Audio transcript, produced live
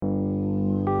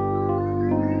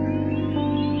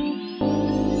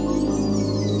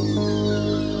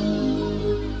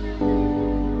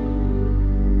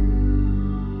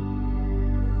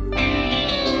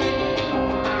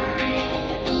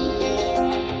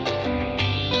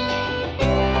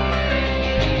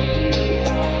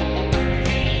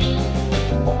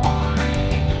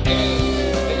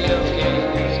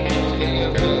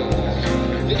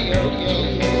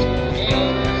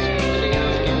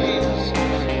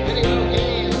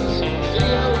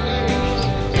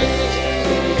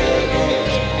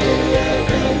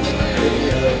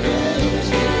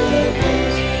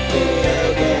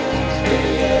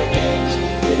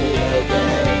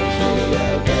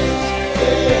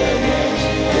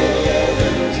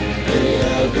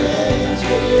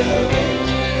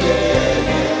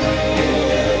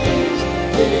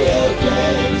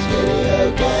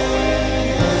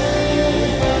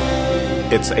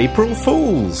It's April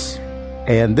Fools.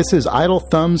 And this is Idle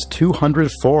Thumbs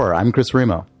 204. I'm Chris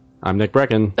Remo. I'm Nick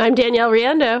Brecken. I'm Danielle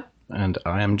Riendo. And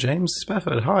I am James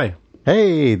Spafford. Hi.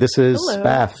 Hey, this is Hello.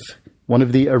 Spaff, one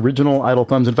of the original Idle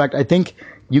Thumbs. In fact, I think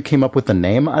you came up with the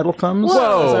name Idle Thumbs, as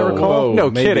I recall.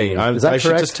 No kidding. Is that I should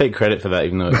correct? just take credit for that,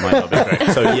 even though it might not be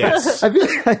correct. So, yes. I feel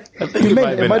like it might have it been might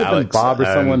have been Alex, Bob or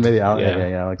someone, and- maybe Alex. yeah.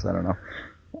 Yeah, Alex, I don't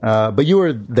know. But you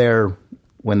were there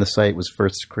when the site was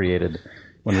first created,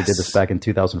 when we did this back in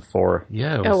 2004.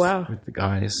 Yeah. Oh, wow. With the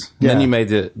guys. Yeah. And then you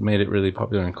made it really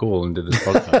popular and cool and did this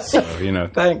podcast. So,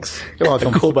 thanks. You're welcome.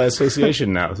 I'm cool by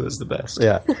association now, so it's the best.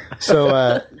 Yeah.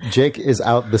 So Jake is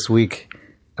out this week,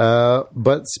 but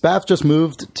Spaff just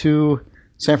moved to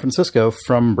San Francisco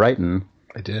from Brighton.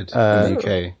 I did. in the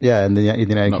UK. Yeah, in the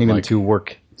United Not Kingdom like- to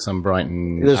work. Some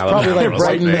Brighton. There's probably like Alabama or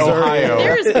Brighton, something. Missouri. Ohio.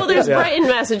 There's Brighton,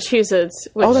 Massachusetts.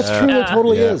 Which, Oh, that's true. It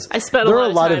totally Yeah. is. I spent a there lot are a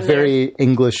of lot time of very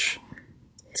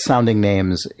English-sounding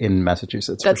names in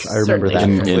Massachusetts. That's I remember that.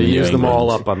 certainly from- true. They In use New them all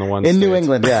England. up on the one In state. New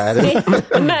England, yeah.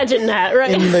 Imagine that, right?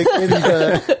 in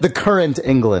the current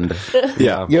England.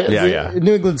 Yeah. Yeah.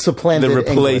 New England supplanted The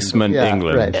replacement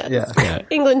England. England. Right, yeah.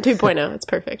 England 2.0. It's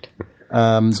perfect. So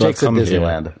I've Jake's at come here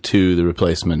Disneyland. to the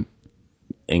replacement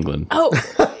England. Oh,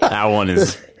 Our one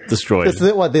is destroyed. This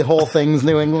is what, the whole thing's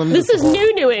New England? this is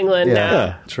New England now.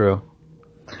 Yeah, true.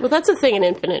 Well, that's a thing in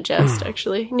Infinite Jest,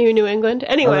 actually. New England.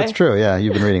 Anyway, Oh, that's true, yeah.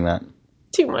 You've been reading that.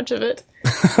 too much of it.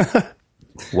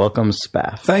 Welcome,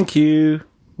 Spaff. Thank you.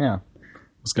 Yeah.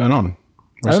 What's going on?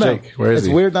 I Where's don't know. Jake? Where is it's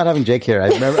he? weird not having Jake here. I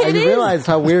is. realized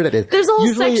how weird it is. There's a whole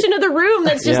Usually- section of the room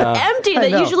that's just Yeah. empty I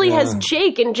that know. usually has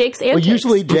Jake and Jake's antics. Well,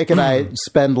 usually Jake and I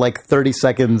spend like 30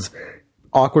 seconds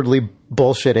awkwardly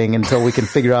bullshitting until we can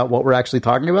figure out what we're actually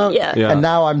talking about. Yeah. Yeah. And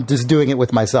now I'm just doing it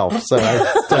with myself. So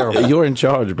it's terrible. You're in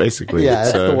charge, basically. Yeah,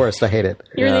 that's So- the worst. I hate it.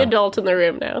 You're the Yeah. adult in the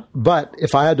room now. But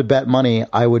if I had to bet money,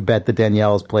 I would bet that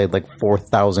Danielle's played like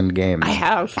 4,000 games. I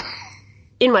have.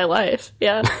 In my life,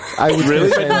 yeah. I would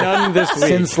Really? say But none this week.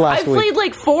 since last I've week. played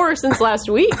like 4 since last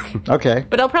week, Okay.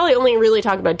 but I'll probably only really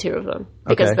talk about 2 of them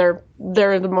because Okay.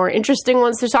 they're the more interesting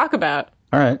ones to talk about.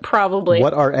 All right. Probably.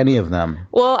 What are any of them?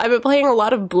 Well, I've been playing a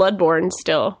lot of Bloodborne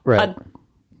still. Right. A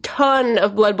ton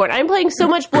of Bloodborne. I'm playing so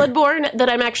much Bloodborne that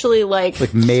I'm actually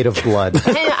like Made of blood.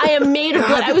 I am made of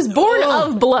blood. I was born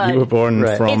of blood. You were born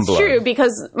Right. from It's blood. true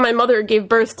because my mother gave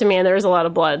birth to me and there was a a lot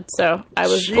of blood. So I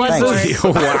was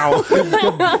bloodborne.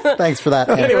 Wow. Thanks for that.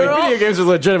 Anyway, video games is a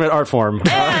legitimate art form.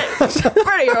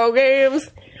 Video games.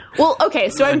 Well, okay,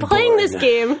 so I'm playing this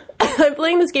game. I'm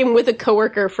playing this game with a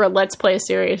coworker for a Let's Play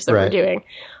series that we're Right. doing.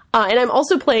 And I'm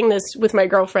also playing this with my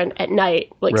girlfriend at night,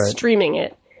 like Right. streaming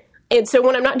it. And so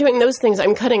when I'm not doing those things,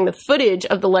 I'm cutting the footage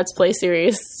of the Let's Play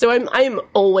series. So I'm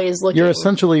always looking. You're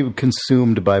essentially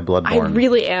consumed by I Bloodborne.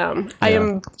 really am. I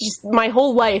am just, my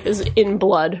whole life is in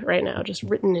blood right now, just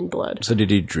written in blood. So did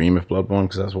you dream of Bloodborne?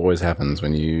 Because that's what always happens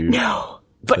when you... No.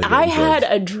 But Play I games had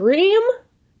a dream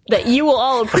that you will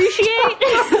all appreciate.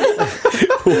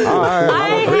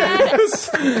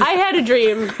 I had a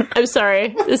dream. I'm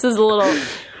sorry. This is a little...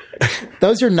 That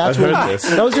was your natural. heard this.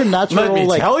 That was your natural, Let me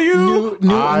like tell you,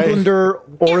 New I- Englander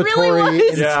oratory was.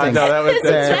 instinct. Yeah, no, that It's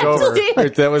took over. exactly-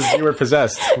 That was, you were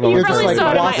possessed. You You're probably just like saw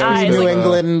it in my walking eyes, New like-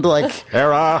 England, like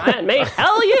Era. Let me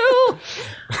tell you.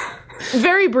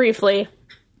 Very briefly,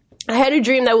 I had a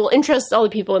dream that will interest all the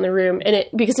people in the room, and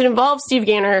because it involves Steve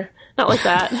Gaynor. Not like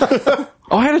that.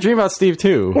 Oh, I had a dream about Steve,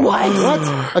 too.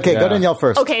 What? okay. Go Yeah. Danielle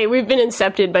first. Okay, we've been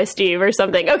incepted by Steve or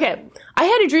something. Okay, I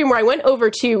had a dream where I went over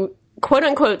to quote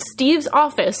unquote Steve's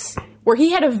office where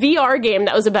he had a VR game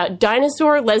that was about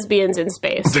dinosaur lesbians in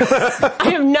space.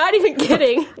 I am not even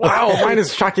kidding. Wow, mine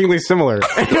is shockingly similar.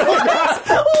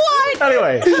 What?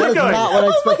 Anyway, That keep is going. not what I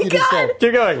expect you to say. God.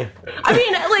 Keep going. I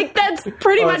mean, like, that's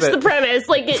pretty much was it? the premise.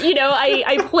 Like,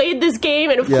 I played this game,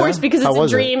 and of Yeah? course, because How it's a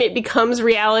was it? dream, it becomes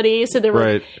reality. So there were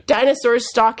Right. dinosaurs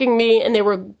stalking me, and they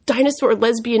were dinosaur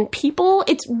lesbian people.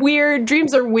 It's weird.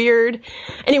 Dreams are weird.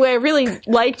 Anyway, I really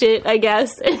liked it, I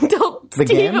guess. And told Steve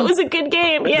game? it was a good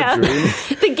game. Yeah.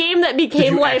 The game that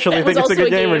became You life actually that was think it's also a good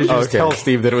game, or did you just Okay. tell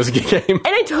Steve that it was a good game? And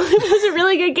I told him it was a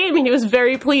really good game, and he was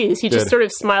very pleased. He just Good. sort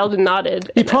of smiled and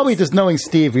nodded. He probably just knowing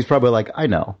Steve. He's probably like, I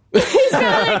know. He's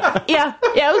kinda like, yeah,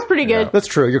 it was pretty good. That's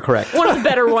true. You're correct. One of the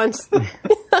better ones.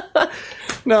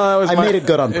 No, that was I made it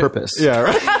good on purpose. Yeah,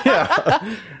 right.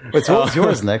 Yeah. What was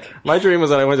yours, Nick? My dream was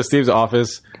that I went to Steve's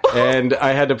office and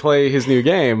I had to play his new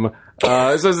game. So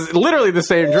it's literally the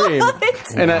same dream.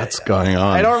 And What's going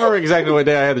on? I don't remember exactly what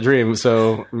day I had the dream,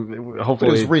 so hopefully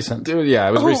It was recent. Yeah,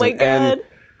 it was Oh recent. my god.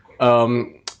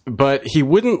 And but he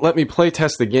wouldn't let me play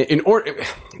test the game.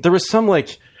 There was some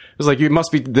was like, you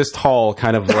must be this tall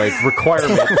kind of like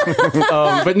requirement.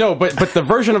 But the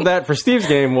version of that for Steve's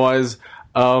game was,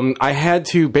 I had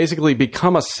to basically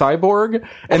become a cyborg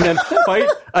and then fight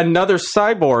another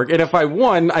cyborg, and if I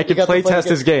won, I could play test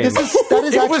his game. That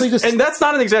is actually just, and that's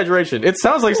not an exaggeration. It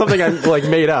sounds like something I like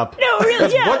made up. No, really,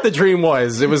 that's yeah. what the dream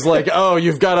was. It was like, oh,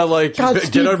 you've got to like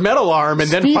get a metal arm and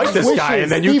then Steve fight this guy,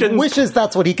 and then you Steve can. wishes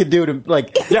that's what he could do to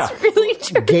like Really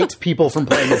true. gate people from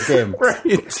playing this game.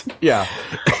 Right. Yeah.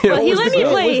 Well, he let me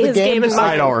play his game in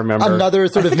I don't remember. Another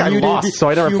sort of I muted lost, so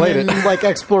I never played it. human, like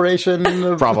exploration.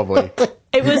 Of, Probably.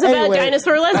 It was about Anyway,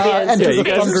 dinosaur lesbians. Enter You the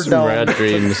guys have some Thunderdome. rad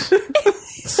dreams.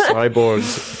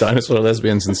 Cyborgs, dinosaur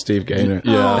lesbians, and Steve Gaynor.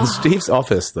 Yeah. And Steve's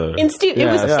office, though. In Steve, it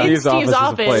was in Steve's is a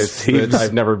office. place that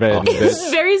I've never been. It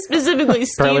was very specifically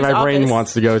Steve's Apparently, my brain office.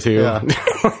 wants to go to. Yeah.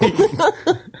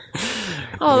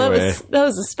 Oh, Anyway. that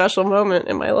was a special moment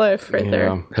in my life right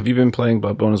there. Have you been playing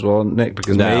Bloodborne as well, Nick?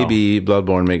 Because No. maybe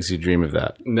Bloodborne makes you dream of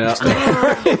that. No, That's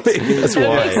That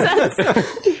why. makes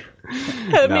sense.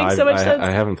 That makes so much sense.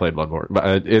 I haven't played Bloodborne,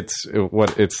 but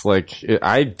it's like.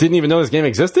 I didn't even know this game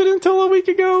existed until a week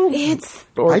ago. It's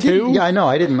Or I two. didn't. Yeah, I know.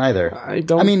 I didn't either. I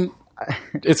don't. I mean,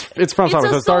 it's from It's a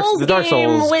Software. So Souls the Dark game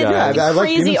Souls. with- guys. I like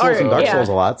Crazy Demon Souls and art, Dark yeah. Souls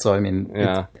a lot. So I mean,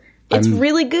 Yeah. it's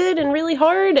really good and really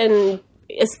hard and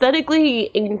aesthetically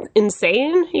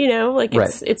insane. You know, like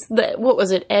Right. it's the what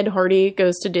was it? Ed Hardy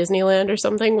goes to Disneyland or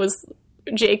something. Was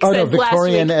Jake Oh, said no, last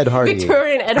Victorian week? Ed Hardy.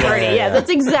 Victorian Ed Hardy. Yeah,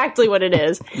 that's exactly what it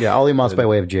is. yeah, Ollie Moss by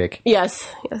way of Jake.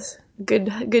 Yes.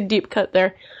 Good deep cut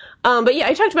there. But yeah,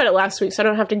 I talked about it last week, so I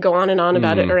don't have to go on and on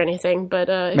about it or anything. But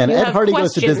if Man, you Ed have Hardy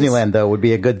goes to questions- Disneyland though would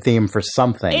be a good theme for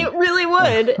something. It really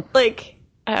would. Like,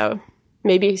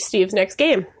 maybe Steve's next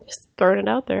game. Just throwing it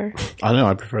out there. I know,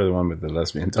 I prefer the one with the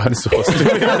lesbian dinosaurs.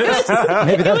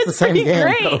 Maybe that's the same Pretty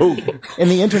game. great. In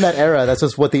the internet era, that's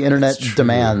just what the internet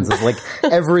demands. It's like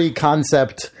every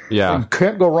concept. Yeah. You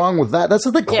can't go wrong with that. That's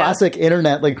just the classic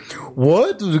internet. Like,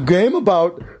 what? A game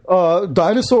about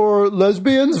dinosaur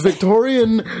lesbians,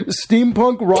 Victorian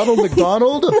steampunk Ronald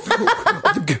McDonald?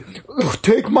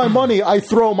 Take my money. I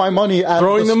throw my money at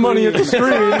Throwing the money at the screen.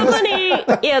 screen.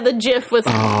 Funny. Yeah, the GIF with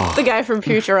the guy from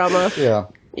Futurama. Yeah.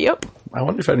 Yep. I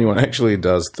wonder if anyone actually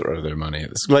does throw their money.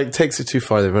 It's like takes it too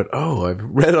far. They've I've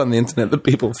read on the internet that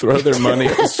people throw their money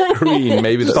at the screen.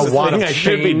 Maybe that's a wad thing of I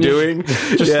should be change. doing.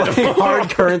 Just like hard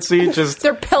currency. Just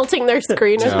They're pelting their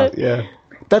screen, isn't it? yeah.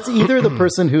 That's either the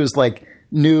person who's like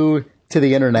new to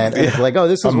the internet and it's like, oh,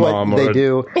 this is mom what they or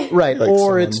do. Right. like or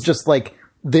someone. it's just like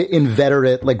the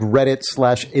inveterate, like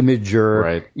Reddit/Imager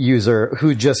Right. user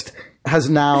who just has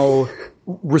now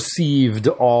received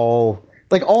all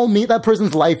that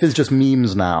person's life is just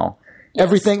memes now.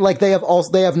 Everything like they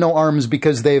have no arms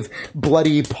because they've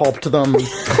bloody pulped them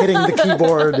hitting the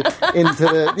keyboard into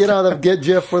the the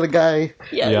GIF for the guy.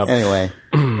 Yes. Yep. Anyway,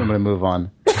 I'm going to move on.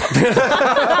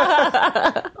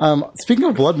 Speaking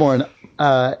of Bloodborne,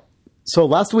 so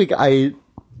last week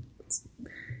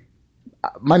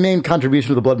my main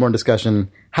contribution to the Bloodborne discussion,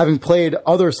 having played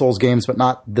other Souls games, but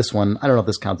not this one. I don't know if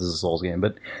this counts as a Souls game,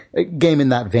 but a game in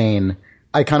that vein.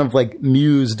 I kind of like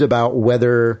mused about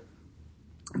whether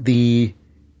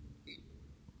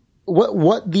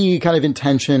what the kind of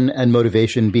intention and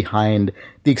motivation behind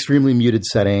the extremely muted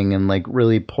setting and like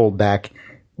really pulled back,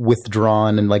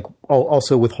 withdrawn, and like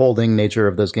also withholding nature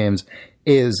of those games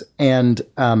is. And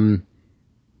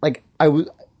like I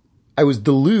was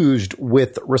deluged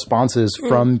with responses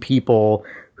from people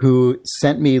who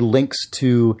sent me links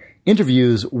to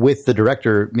interviews with the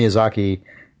director Miyazaki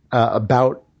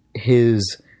about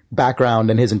his background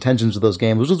and his intentions with those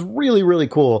games, which was really, really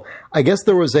cool. I guess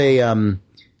there was a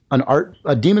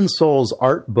Demon Souls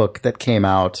art book that came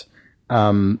out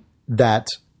that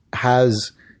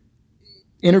has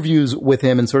interviews with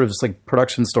him and sort of just like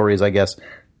production stories, I guess,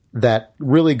 that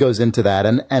really goes into that.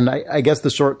 And I guess the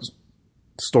short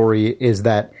story is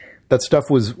that stuff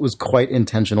was quite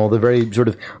intentional. The very sort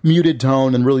of muted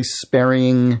tone and really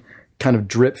sparing kind of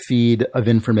drip feed of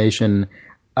information.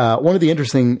 One of the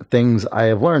interesting things I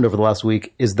have learned over the last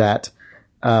week is that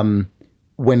when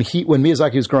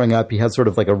Miyazaki was growing up, he had sort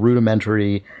of like a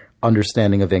rudimentary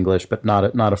understanding of English, but not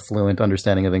a fluent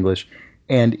understanding of English.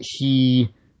 And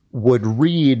he would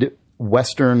read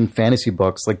Western fantasy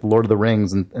books like Lord of the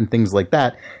Rings and things like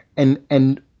that,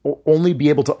 and only be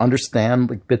able to understand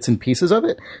like bits and pieces of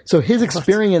it. So his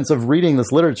experience of reading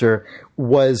this literature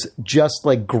was just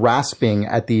like grasping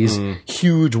at these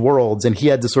huge worlds, and he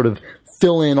had to sort of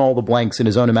fill in all the blanks in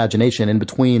his own imagination in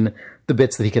between the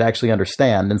bits that he could actually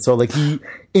understand. And so like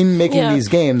in making these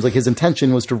games, like his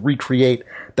intention was to recreate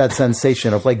that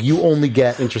sensation of like, you only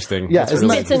get Interesting. Yeah. That's Isn't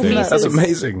really that, Bits and pieces. That's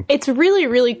amazing. It's really,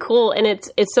 really cool, and it's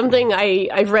something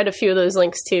I've read a few of those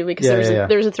links too, because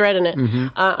there's a thread in it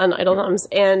on Idle Thumbs,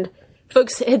 and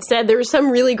folks had said there was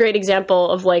some really great example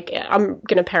of like, I'm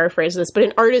going to paraphrase this, but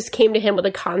an artist came to him with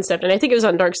a concept, and I think it was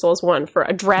on Dark Souls 1 for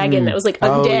a dragon that was like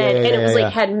undead, and it was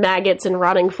like had maggots and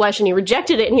rotting flesh, and he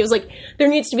rejected it, and he was like, there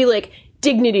needs to be like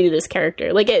dignity to this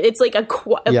character. Like it's like a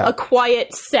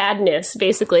quiet sadness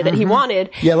basically that he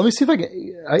wanted. Yeah, let me see if I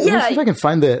can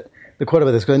find the quote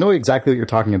about this, because I know exactly what you're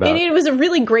talking about. And it was a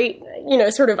really great,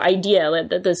 sort of idea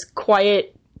that this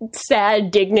quiet,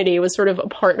 sad dignity was sort of a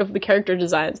part of the character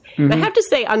designs. And I have to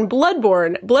say, on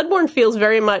Bloodborne feels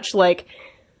very much like,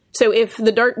 so if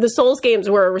the Souls games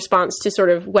were a response to sort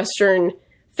of Western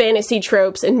fantasy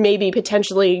tropes and maybe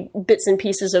potentially bits and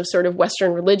pieces of sort of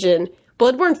Western religion,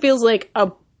 Bloodborne feels like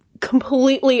a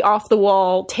completely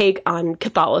off-the-wall take on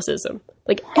Catholicism.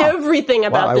 Like everything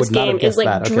about this game is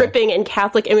like dripping in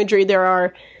Catholic imagery. There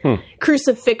are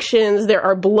crucifixions, there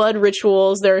are blood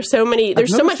rituals, there's so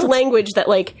much language that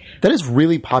like... That is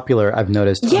really popular, I've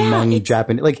noticed, among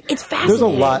Japanese... Like, it's fascinating. There's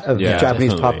a lot of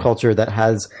Japanese pop culture that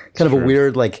has kind of a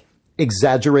weird, like,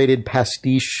 exaggerated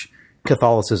pastiche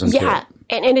Catholicism to it.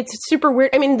 And it's super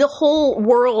weird. I mean, the whole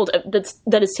world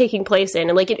that is taking place in,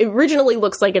 and like it originally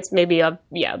looks like it's maybe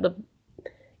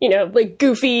like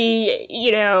goofy,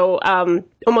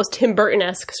 almost Tim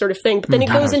Burton-esque sort of thing. But then it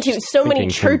goes into so many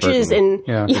churches and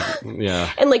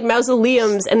and like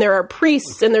mausoleums, and there are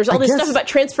priests, and there's all this stuff about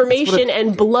transformation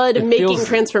and blood making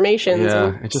transformations. Yeah,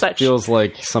 and it just such. feels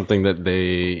like something that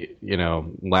they,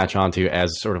 latch onto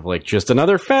as sort of like just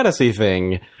another fantasy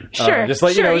thing. Sure, just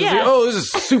like this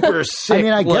is super sick. I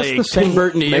mean, I guess the same Tim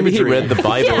Burton Maybe he read the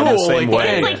Bible in the same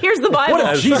way. It's like, here's the Bible.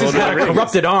 What if Jesus had a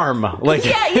corrupted arm? Like,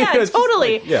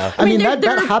 totally. Yeah. I mean, there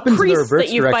that are happens in the priests reverse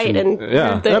that you direction. Fight and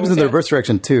That happens in the reverse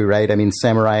direction too, right? I mean,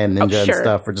 samurai and ninja and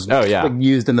stuff are just like,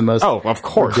 used in the most of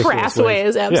course crass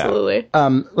ways. Absolutely.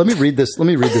 Let me read this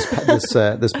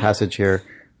this passage here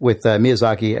with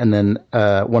Miyazaki and then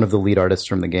one of the lead artists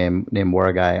from the game named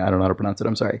Waragai. I don't know how to pronounce it.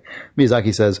 I'm sorry.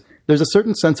 Miyazaki says, "There's a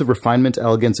certain sense of refinement,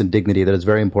 elegance, and dignity that is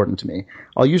very important to me.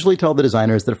 I'll usually tell the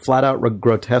designers that flat-out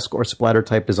grotesque or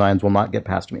splatter-type designs will not get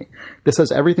past me. This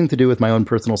has everything to do with my own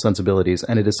personal sensibilities,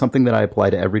 and it is something that I apply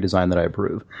to every design that I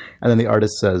approve." And then the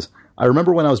artist says, "I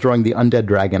remember when I was drawing the undead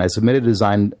dragon, I submitted a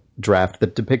design draft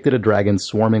that depicted a dragon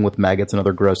swarming with maggots and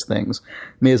other gross things.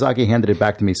 Miyazaki handed it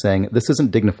back to me saying, 'This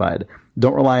isn't dignified.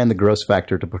 Don't rely on the gross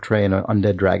factor to portray an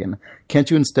undead dragon.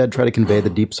 Can't you instead try to convey the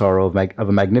deep sorrow of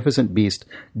a magnificent beast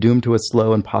doomed to a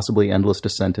slow and possibly endless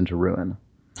descent into ruin?'"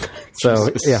 So,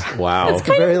 Wow. It's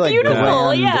kind very, of like, beautiful.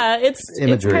 grand Yeah,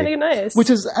 it's kind of nice. Which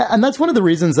is, and that's one of the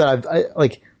reasons that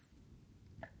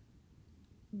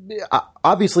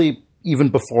obviously, even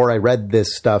before I read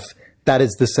this stuff, that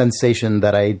is the sensation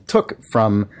that I took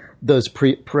from those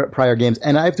prior games.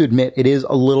 And I have to admit, it is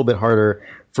a little bit harder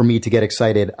for me to get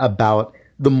excited about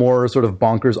the more sort of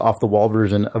bonkers off-the-wall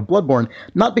version of Bloodborne,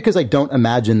 not because I don't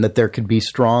imagine that there could be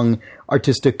strong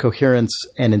artistic coherence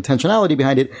and intentionality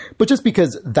behind it, but just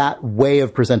because that way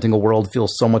of presenting a world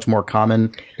feels so much more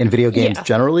common in video games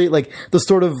generally. Like, the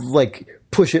sort of, like,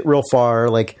 push it real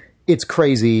far, like, it's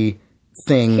crazy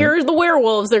thing. Here's the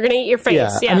werewolves. They're going to eat your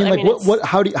face. Yeah. I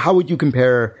mean, how would you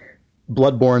compare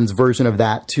Bloodborne's version of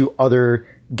that to other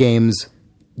games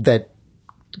that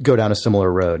go down a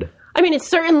similar road? I mean, it's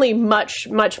certainly much,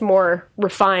 much more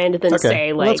refined than,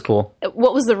 say, like... that's cool.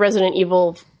 What was the Resident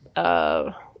Evil...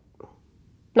 not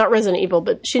Resident Evil,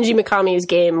 but Shinji Mikami's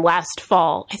game last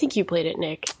fall. I think you played it,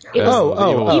 Nick. It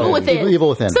was Evil Within. Evil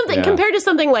Within. Something compared to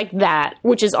something like that,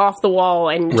 which is off the wall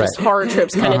and just horror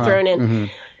trips kind of thrown in. Mm-hmm.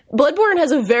 Bloodborne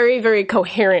has a very, very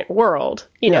coherent world.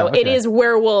 It is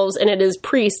werewolves and it is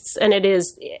priests and it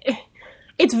is...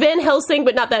 It's Van Helsing,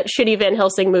 but not that shitty Van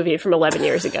Helsing movie from 11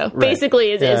 years ago. Right.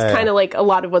 Basically, is kind of like a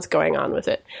lot of what's going on with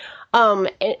it.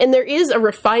 And there is a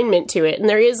refinement to it, and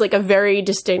there is like a very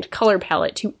distinct color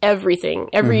palette to everything.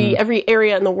 Every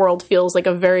area in the world feels like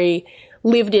a very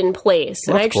lived-in place.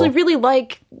 And I actually really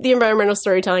like the environmental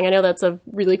storytelling. I know that's a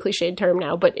really cliched term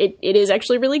now, but it is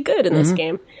actually really good in this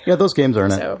game. Yeah, those games are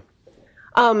in it. So,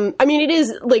 I mean, it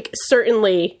is like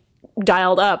certainly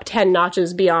dialed up 10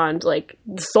 notches beyond like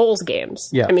the Souls games.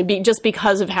 Yeah. I mean, just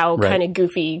because of how kind of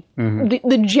goofy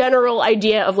the general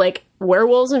idea of like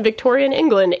werewolves in Victorian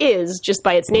England is just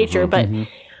by its nature, but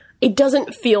it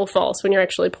doesn't feel false when you're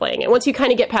actually playing it. Once you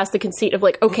kind of get past the conceit of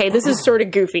like, okay, this is sort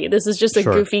of goofy. This is just a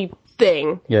goofy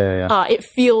thing. Yeah. It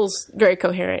feels very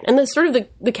coherent. And the sort of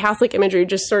the Catholic imagery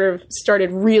just sort of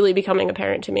started really becoming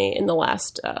apparent to me in the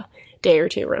last day or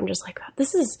two, where I'm just like,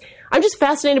 I'm just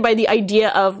fascinated by the idea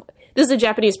of, this is a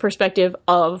Japanese perspective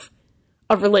of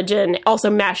religion also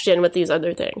mashed in with these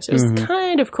other things. It was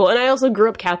kind of cool. And I also grew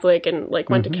up Catholic and like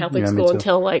went to Catholic school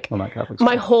until like not Catholic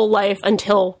my whole life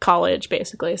until college,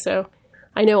 basically. So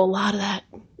I know a lot of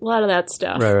that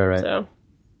stuff. Right. So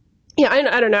yeah,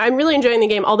 I don't know. I'm really enjoying the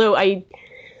game, although I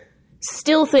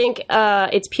still think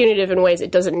it's punitive in ways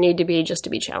it doesn't need to be just to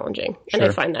be challenging. And I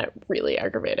find that really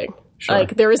aggravating.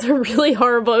 Like there was a really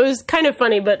horrible, it was kind of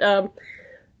funny, but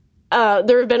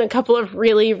there have been a couple of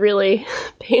really, really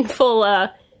painful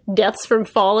deaths from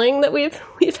falling that we've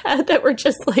had that were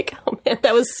just like, oh man,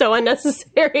 that was so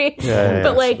unnecessary.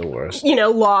 But like,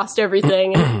 lost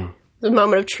everything. It was a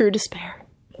moment of true despair.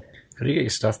 How do you get your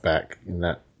stuff back in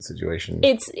that situation?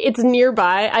 It's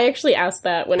nearby. I actually asked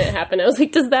that when it happened. I was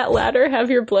like, does that ladder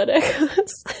have your blood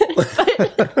echoes?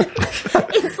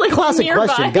 It's like Classic nearby.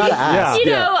 question. Gotta ask.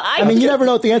 I mean, you never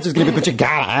know what the answer is going to be, but you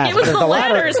gotta ask. It was Does the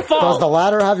ladder's fault. Does the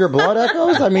ladder have your blood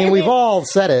echoes? I mean, we've all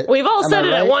said it. We've all said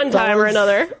it at one time or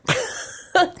another.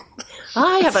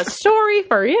 I have a story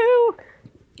for you.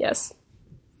 Yes.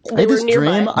 I had this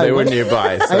dream. They were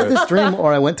nearby. So. I had this dream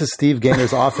where I went to Steve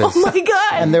Gainer's office. Oh my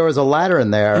God. And there was a ladder in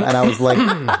there, and I was like,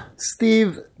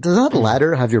 Steve, does that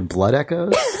ladder have your blood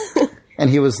echoes? And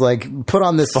he was like, put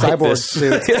on this cyborg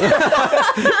suit.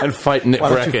 And fight Nick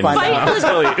Brecken.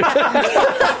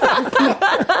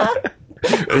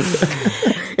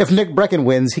 If Nick Brecken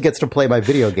wins, he gets to play my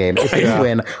video game. If you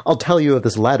win, I'll tell you if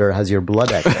this ladder has your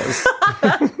blood echoes.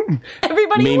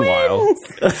 Everybody wins.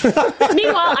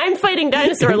 Meanwhile, I'm fighting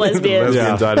dinosaur lesbians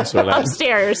Dinosaur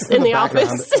upstairs in the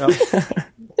office.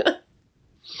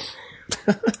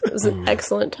 It was an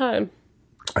excellent time.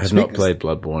 I have not played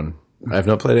Bloodborne. I have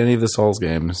not played any of the Souls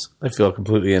games. I feel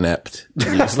completely inept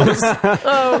and useless.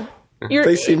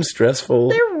 They seem stressful.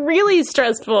 They're really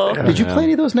stressful. Did you play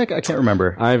any of those, Nick? I can't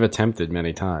remember. I've attempted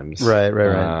many times. Right.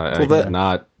 I did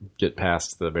not get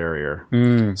past the barrier.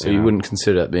 So you wouldn't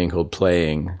consider that being called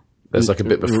playing. That's like a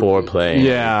bit before playing.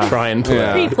 Yeah. Try and play.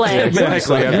 Yeah. Pre-play. Yeah,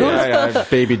 exactly. I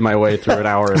babied my way through an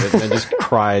hour of it and then just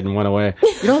cried and went away.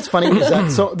 You know what's funny is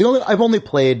that I've only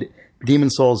played Demon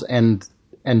Souls and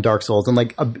Dark Souls and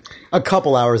like a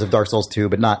couple hours of Dark Souls 2,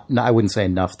 but not I wouldn't say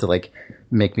enough to like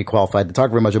make me qualified to talk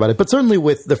very much about it. But certainly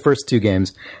with the first two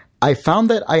games, I found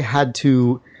that I had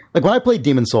to, like when I played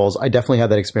Demon Souls, I definitely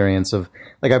had that experience of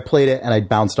like I played it and I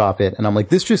bounced off it and I'm like,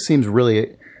 this just seems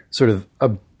really sort of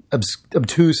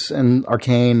obtuse and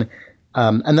arcane.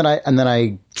 And then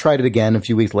I tried it again a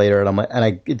few weeks later and I'm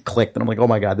like, it clicked and I'm like, oh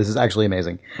my God, this is actually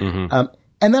amazing. And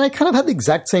then I kind of had the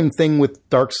exact same thing with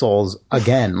Dark Souls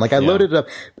again. Like I loaded it up.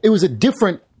 It was a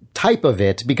different type of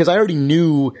it because I already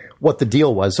knew what the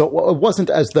deal was. So it wasn't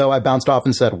as though I bounced off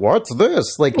and said, what's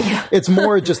this? Like it's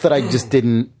more just that I just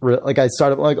didn't I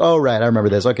started like, oh, right. I remember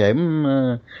this. Okay.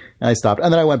 And I stopped.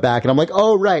 And then I went back and I'm like,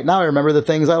 oh, right. Now I remember the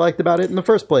things I liked about it in the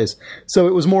first place. So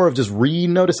it was more of just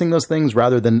re-noticing those things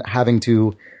rather than having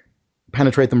to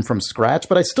penetrate them from scratch.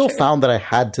 But I still found that I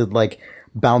had to like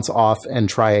bounce off and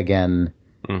try again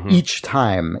each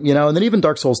time, and then even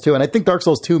Dark Souls 2. And I think Dark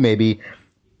Souls 2, maybe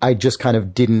I just kind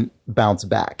of didn't bounce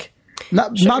back.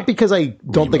 Not because I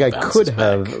don't think I could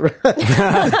have.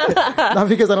 Not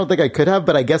because I don't think I could have,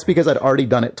 but I guess because I'd already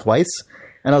done it twice.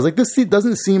 And I was like, this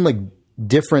doesn't seem like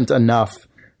different enough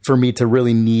for me to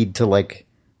really need to like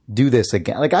do this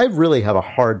again. Like I really have a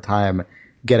hard time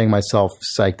getting myself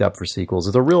psyched up for sequels.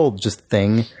 It's a real just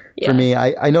thing for me.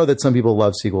 I know that some people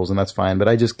love sequels and that's fine, but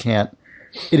I just can't.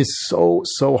 It is so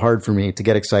hard for me to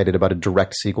get excited about a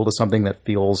direct sequel to something that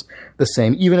feels the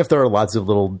same, even if there are lots of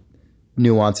little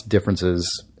nuanced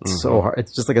differences. It's so hard.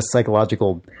 It's just like a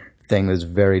psychological thing that's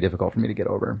very difficult for me to get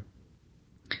over.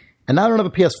 And now I don't have a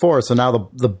PS4, so now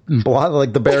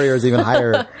the barrier is even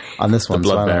higher on this one.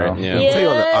 Blood barrier. Yeah. I'll tell you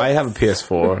what, I have a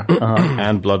PS4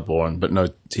 and Bloodborne, but no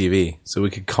TV, so we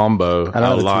could combo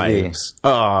our lives.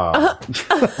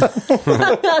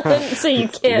 So you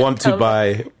can't want to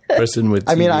buy person with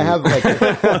TV. I mean, I have like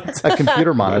a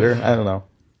computer monitor. I don't know.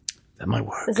 That might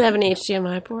work. Does it have an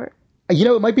HDMI port?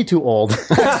 It might be too old.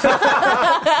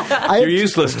 You're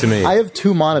useless to me. I have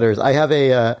two monitors. I have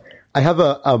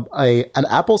an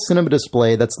Apple Cinema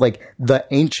display that's like the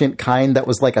ancient kind that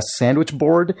was like a sandwich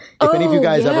board. If any of you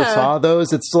guys ever saw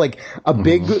those, it's like a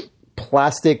big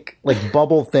plastic like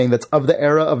bubble thing that's of the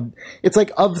era of it's like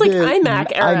the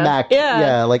iMac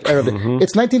era. Like era of it.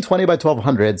 It's 1920 by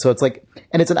 1200, so it's like,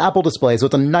 and it's an Apple display, so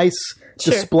it's a nice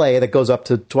display that goes up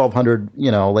to 1200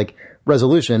 like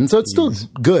resolution, so it's still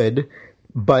good,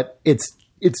 but it's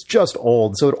it's just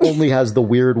old, so it only has the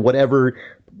weird whatever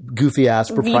goofy ass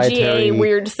proprietary VGA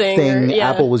weird thing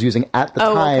Apple was using at the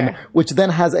time, which then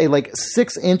has a like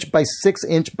 6-inch by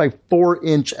 6-inch by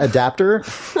 4-inch adapter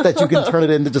that you can turn it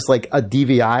into just like a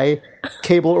DVI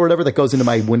cable or whatever that goes into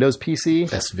my Windows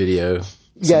PC. S-Video.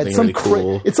 Yeah, it's some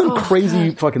cool. It's some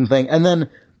crazy fucking thing. And then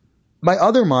my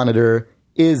other monitor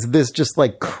is this just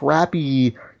like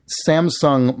crappy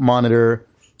Samsung monitor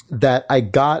that I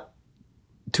got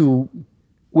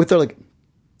with their like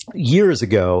years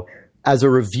ago as a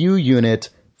review unit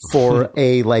for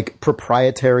a like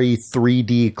proprietary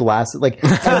 3D glasses, like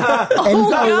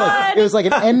it was like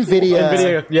an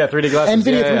NVIDIA 3D glasses,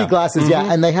 NVIDIA 3D glasses,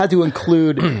 and they had to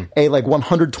include a like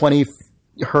 120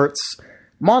 hertz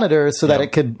monitor so that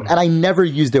it could, and I never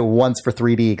used it once for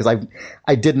 3D because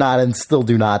I did not and still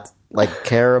do not like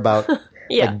care about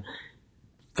like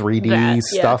 3D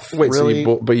stuff. Wait, really.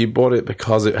 So you bought it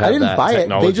because it had I didn't buy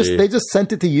technology. it. They just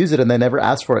sent it to use it and they never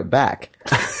asked for it back.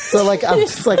 So like I'm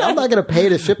just like I'm not going to pay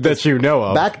to ship this that you know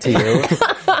of back to you.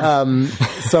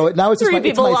 So now it's just Three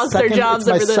people lost their jobs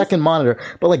over this. Second monitor,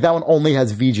 but like that one only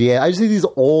has VGA. I just see these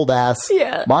old ass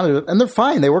monitors, and they're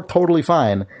fine. They work totally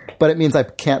fine. But it means I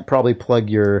can't probably plug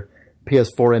your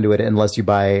PS4 into it unless you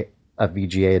buy a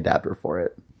VGA adapter for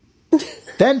it.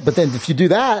 But then if you do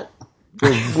that. We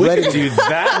can do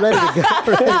that. Ready to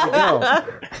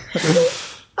go.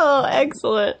 Oh,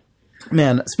 excellent.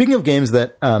 Man, speaking of games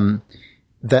that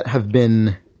have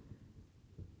been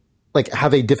like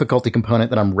have a difficulty component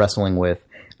that I'm wrestling with,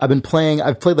 I've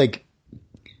played like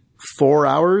 4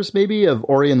 hours maybe of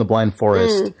Ori and the Blind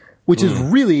Forest, which is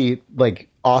really like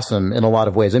awesome in a lot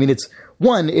of ways. I mean, it's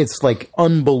like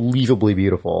unbelievably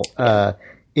beautiful.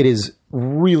 It is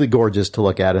really gorgeous to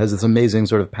look at. It has this amazing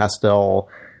sort of pastel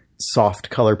soft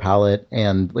color palette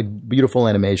and like beautiful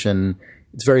animation.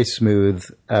 It's very smooth.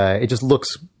 It just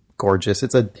looks gorgeous.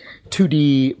 It's a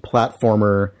 2D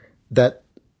platformer that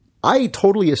I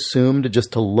totally assumed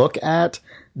just to look at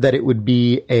that it would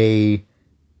be a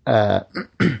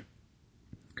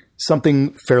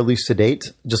something fairly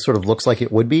sedate. Just sort of looks like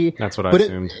it would be. That's what I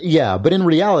assumed. But in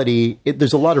reality,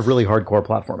 there's a lot of really hardcore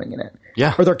platforming in it.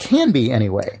 Yeah. Or there can be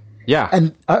anyway. Yeah.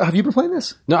 And have you been playing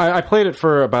this? No, I played it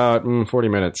for about 40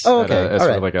 minutes. Oh, okay. All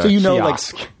right. Like so you know,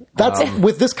 kiosk. like that's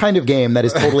with this kind of game, that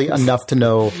is totally enough to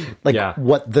know like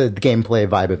what the gameplay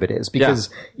vibe of it is,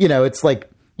 because you know it's like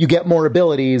you get more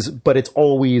abilities, but it's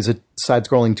always a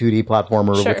side-scrolling 2D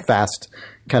platformer with fast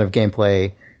kind of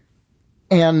gameplay.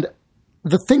 And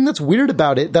the thing that's weird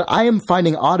about it, that I am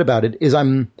finding odd about it, is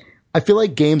I feel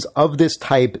like games of this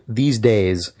type these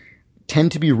days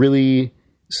tend to be really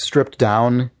stripped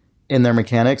down in their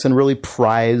mechanics and really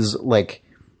prize like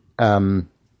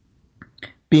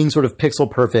being sort of pixel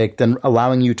perfect and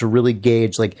allowing you to really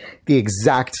gauge like the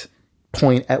exact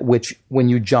point at which when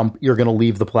you jump you're going to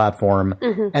leave the platform,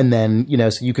 and then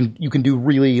so you can do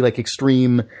really like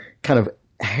extreme kind of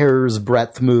hair's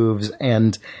breadth moves,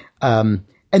 and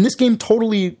this game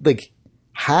totally like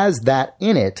has that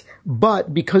in it,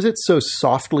 but because it's so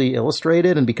softly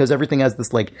illustrated and because everything has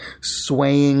this like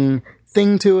swaying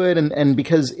thing to it, and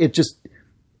because it just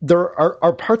there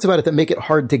are parts about it that make it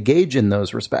hard to gauge in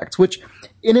those respects, which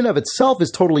in and of itself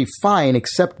is totally fine,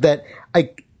 except that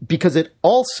because it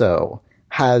also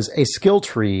has a skill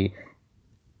tree,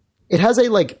 it has a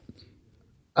like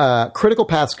critical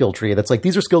path skill tree that's like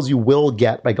these are skills you will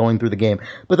get by going through the game,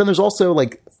 but then there's also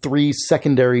like 3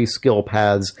 secondary skill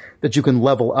paths that you can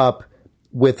level up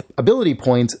with ability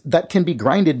points that can be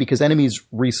grinded because enemies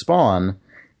respawn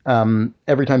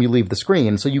every time you leave the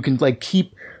screen, so you can like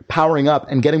keep powering up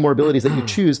and getting more abilities that you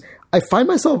choose. I find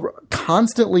myself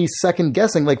constantly second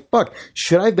guessing, like, fuck,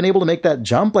 should I have been able to make that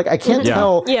jump? Like, I can't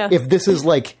tell if this is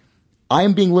like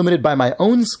I'm being limited by my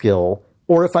own skill,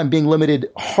 or if I'm being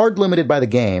hard limited by the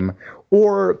game,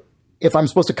 or if I'm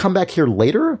supposed to come back here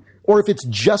later, or if it's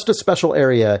just a special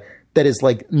area that is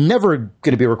like never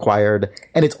going to be required,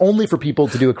 and it's only for people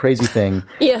to do a crazy thing.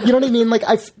 You know what I mean? Like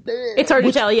it's hard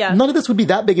to tell. None of this would be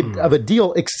that big of a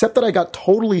deal, except that I got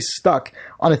totally stuck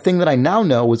on a thing that I now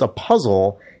know was a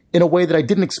puzzle in a way that I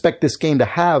didn't expect this game to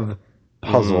have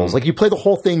puzzles. Like you play the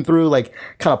whole thing through like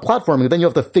kind of platforming, then you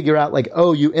have to figure out like,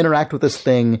 oh, you interact with this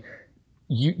thing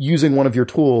using one of your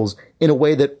tools in a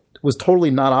way that was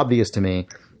totally not obvious to me.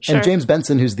 Sure. And James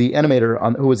Benson, who was the animator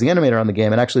on the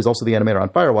game, and actually is also the animator on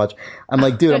Firewatch, I'm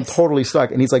like, dude, I'm totally stuck.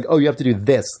 And he's like, oh, you have to do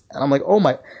this. And I'm like, oh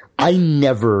my, I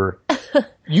never,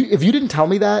 if you didn't tell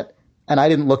me that and I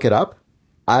didn't look it up,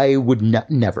 I would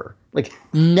never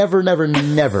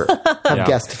have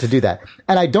guessed to do that.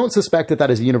 And I don't suspect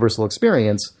that is a universal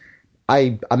experience.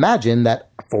 I imagine that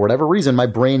for whatever reason, my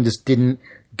brain just didn't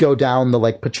go down the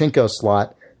like pachinko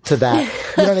slot to that.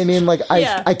 You know what I mean? Like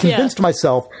I convinced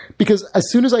myself, because as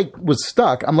soon as I was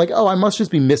stuck, I'm like, oh, I must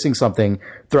just be missing something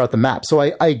throughout the map. So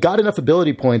I got enough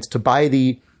ability points to buy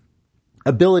the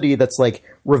ability that's like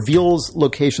reveals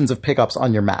locations of pickups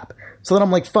on your map. So then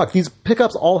I'm like, fuck, these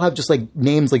pickups all have just like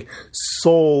names like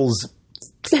Souls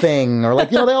thing, or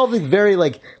like, you know, they all have like very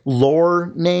like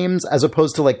lore names as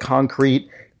opposed to like concrete,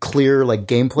 clear like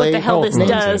gameplay. What the hell this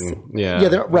does? Yeah,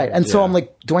 they're right. And so I'm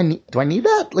like, do I need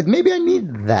that? Like maybe I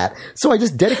need that. So I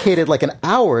just dedicated like an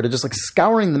hour to just like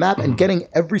scouring the map and getting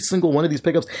every single one of these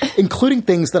pickups, including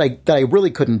things that I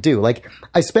really couldn't do. Like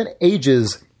I spent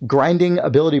ages grinding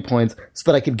ability points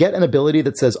so that I could get an ability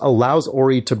that says allows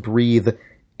Ori to breathe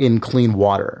in clean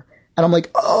water. And I'm like,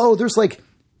 oh, there's like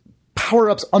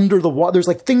power-ups under the water. There's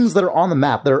like things that are on the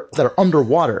map that are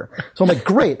underwater. So I'm like,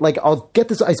 great, like I'll get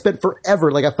this. I spent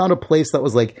forever. Like I found a place that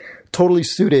was like totally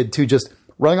suited to just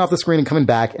running off the screen and coming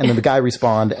back, and then the guy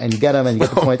respawned and you get him and you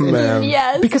get the point. Man.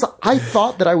 Yes. Because I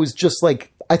thought that I was just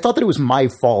like, I thought that it was my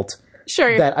fault.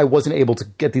 Sure. That I wasn't able to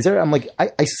get these. I'm like,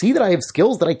 I see that I have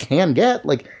skills that I can get.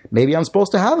 Like, maybe I'm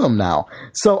supposed to have them now.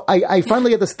 So I finally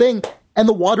get this thing, and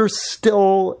the water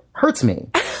still hurts me.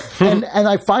 and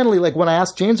I finally, like, when I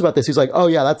asked James about this, he's like, oh,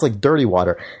 yeah, that's like dirty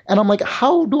water. And I'm like,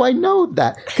 how do I know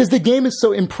that? Because the game is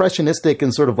so impressionistic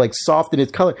and sort of like soft in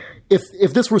its color.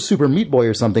 If this were Super Meat Boy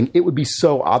or something, it would be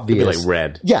so obvious. It'd be like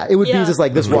red. Yeah, it would be just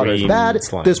like, this water is bad,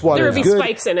 slime. this water is good. There would be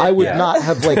spikes in it. I would not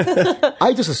have, like,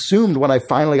 I just assumed when I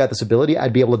finally got this ability,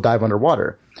 I'd be able to dive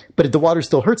underwater. But the water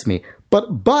still hurts me.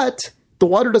 But the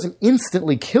water doesn't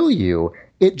instantly kill you.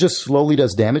 It just slowly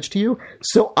does damage to you.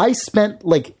 So I spent,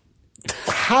 like,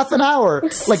 half an hour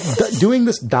like doing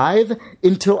this dive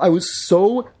until I was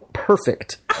so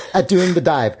perfect at doing the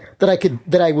dive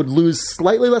that I would lose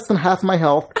slightly less than half my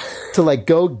health to like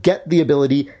go get the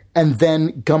ability and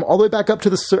then come all the way back up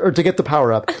to or to get the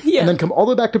power up and then come all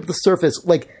the way back up to the surface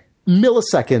like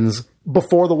milliseconds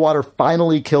before the water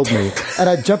finally killed me. And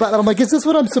I jump out and I'm like, is this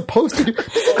what I'm supposed to do?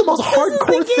 This is the most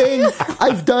hardcore thing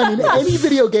I've done in any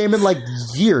video game in like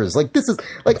years. Like this is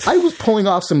like, I was pulling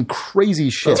off some crazy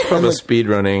shit. That's from the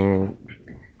speedrunning.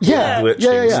 Yeah,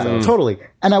 stuff. Totally.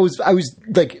 And I was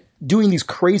like doing these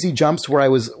crazy jumps so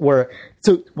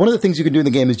one of the things you can do in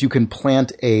the game is you can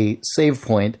plant a save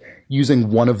point using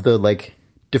one of the like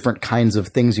different kinds of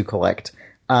things you collect.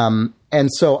 And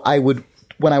so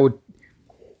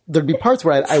there'd be parts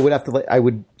where I would have to, like, I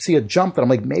would see a jump that I'm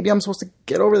like, maybe I'm supposed to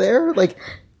get over there. Like,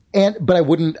 but I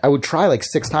wouldn't, I would try like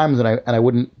 6 times and I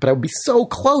wouldn't, but I would be so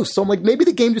close. So I'm like, maybe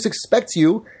the game just expects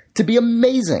you to be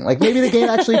amazing. Like maybe the game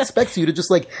actually expects you to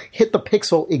just like hit the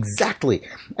pixel exactly.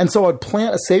 And so I'd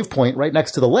plant a save point right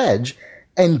next to the ledge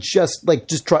and just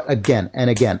try again and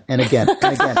again and again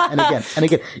and again and again and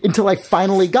again until I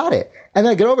finally got it. And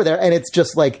then I get over there and it's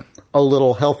just like a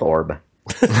little health orb.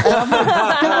 And I'm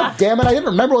like, God damn it, I didn't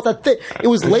remember what that thing, it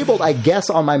was labeled, I guess,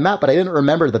 on my map, but I didn't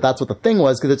remember that that's what the thing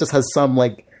was because it just has some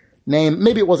like name.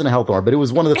 Maybe it wasn't a health orb, but it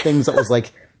was one of the things that was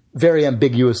like very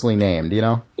ambiguously named, you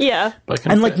know? Yeah.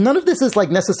 And like none of this is like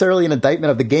necessarily an indictment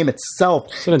of the game itself.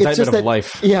 It's an indictment of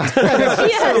life. Yeah.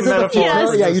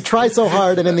 Yeah, you try so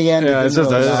hard and in the end it's just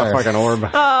a fucking orb.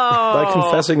 By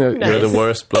confessing that you're the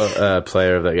worst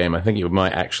player of that game, I think you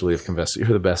might actually have confessed that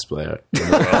you're the best player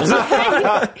in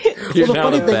the world. You're now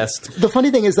the best. The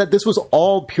funny thing is that this was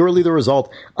all purely the result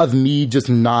of me just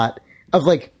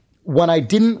when I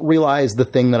didn't realize the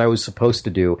thing that I was supposed to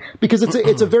do, because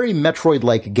it's a very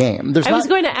Metroid-like game. I was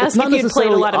going to ask if you'd played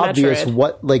a lot of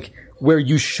Metroid. Where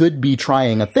you should be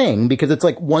trying a thing, because it's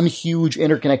like one huge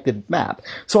interconnected map.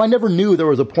 So I never knew there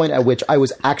was a point at which I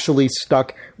was actually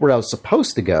stuck where I was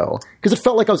supposed to go, because it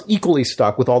felt like I was equally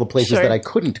stuck with all the places that I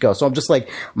couldn't go. So I'm just like,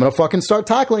 I'm going to fucking start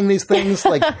tackling these things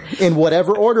like in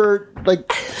whatever order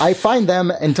like I find them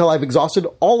until I've exhausted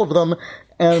all of them.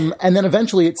 And then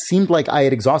eventually it seemed like I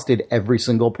had exhausted every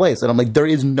single place. And I'm like, there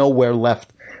is nowhere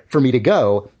left for me to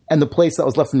go. And the place that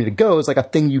was left for me to go is like a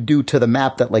thing you do to the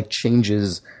map that like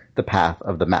changes the path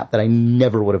of the map that I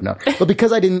never would have known. But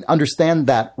because I didn't understand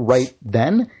that right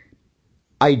then,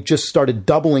 I just started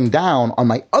doubling down on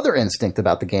my other instinct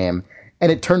about the game.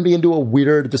 And it turned me into a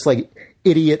weird, just like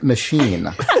idiot machine.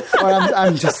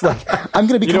 I'm just like, I'm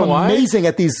going to become amazing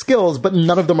at these skills, but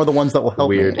none of them are the ones that will help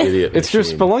Weird me. Idiot It's your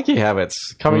Spelunky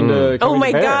habits coming to Oh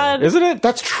my to bear, God. isn't it?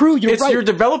 That's true. You're right. You're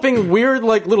developing weird,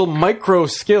 like, little micro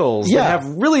skills that have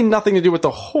really nothing to do with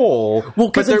the whole. Well,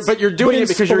 but you're doing it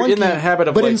because you're in that habit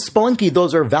of. But in Spelunky,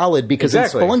 those are valid because in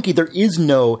Spelunky there is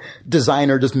no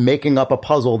designer just making up a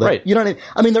puzzle. That, you know what I mean?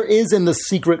 I mean, there is in the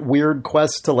secret weird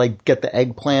quest to like get the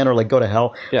eggplant or like go to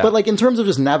hell. Yeah. But like in terms of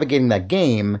just navigating that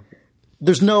game,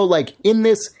 there's no like in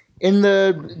this. in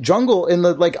the jungle, in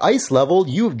the like ice level,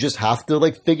 you just have to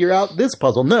like figure out this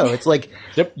puzzle. No, it's like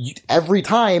every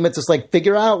time it's just like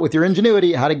figure out with your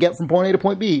ingenuity how to get from point A to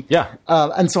point B. Yeah.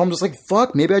 And so I'm just like,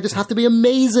 fuck, maybe I just have to be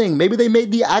amazing. Maybe they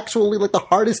made the actually like the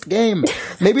hardest game.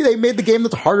 Maybe they made the game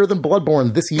that's harder than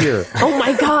Bloodborne this year. Oh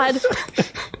my God.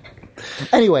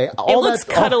 Anyway, It looks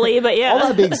cuddly, but yeah. All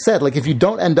that being said, like if you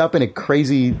don't end up in a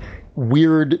crazy,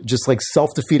 weird, just like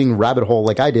self-defeating rabbit hole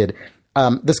like I did,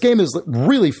 this game is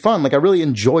really fun. Like I really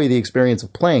enjoy the experience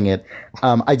of playing it.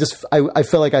 I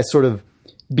feel like I sort of,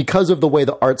 because of the way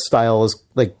the art style is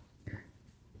like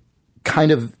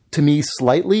kind of to me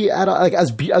slightly at like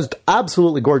as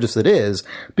absolutely gorgeous it is,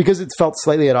 because it's felt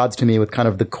slightly at odds to me with kind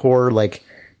of the core like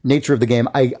nature of the game.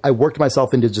 I worked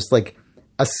myself into just like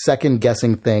a second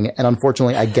guessing thing, and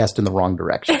unfortunately I guessed in the wrong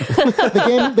direction.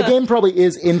 The game probably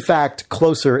is in fact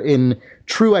closer in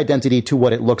true identity to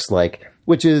what it looks like,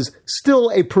 which is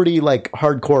still a pretty like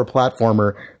hardcore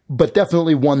platformer, but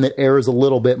definitely one that errs a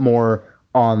little bit more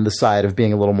on the side of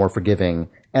being a little more forgiving.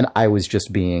 And I was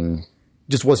just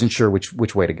wasn't sure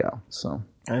which way to go. So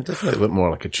it definitely looked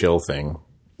more like a chill thing.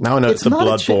 Now I know it's the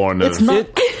Bloodborne. It's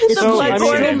the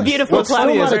Bloodborne of beautiful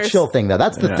platformers. It's not a chill thing, though.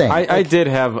 That's the thing. I did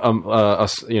have a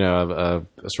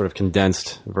sort of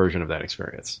condensed version of that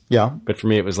experience. Yeah, but for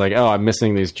me, it was like, oh, I'm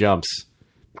missing these jumps.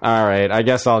 All right, I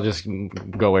guess I'll just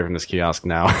go away from this kiosk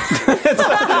now.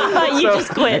 You just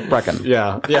quit. Brecken.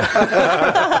 Yeah.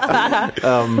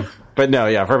 But no,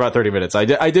 yeah, for about 30 minutes, I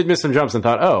did miss some jumps and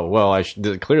thought, oh, well,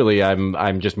 clearly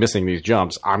I'm just missing these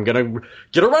jumps. I'm gonna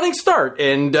get a running start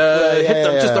and hit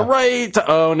them just the right.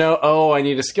 Oh no, I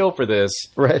need a skill for this.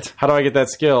 Right. How do I get that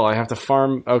skill? I have to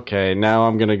farm. Okay, now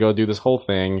I'm gonna go do this whole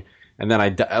thing. And then I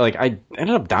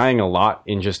ended up dying a lot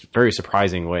in just very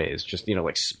surprising ways. Just,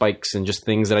 like spikes and just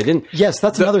things that I didn't. Yes,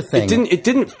 that's another thing. It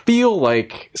didn't feel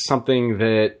like something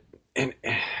that. And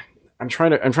I'm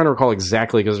trying to recall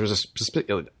exactly, because there's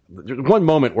one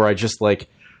moment where I just I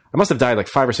must have died like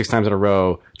 5 or 6 times in a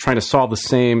row trying to solve the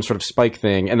same sort of spike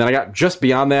thing, and then I got just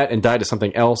beyond that and died to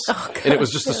something else, and it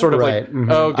was just a sort of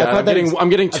oh god, I'm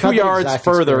getting 2 yards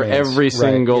further every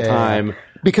single time. Yeah.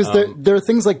 Because there are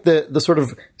things like the sort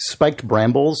of spiked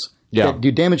brambles that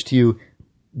do damage to you.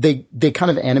 They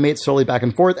kind of animate slowly back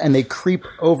and forth, and they creep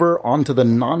over onto the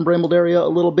non-brambled area a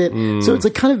little bit. So it's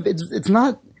like kind of it's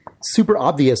not super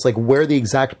obvious like where the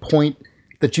exact point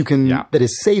that you can that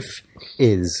is safe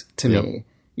is to me.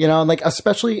 And like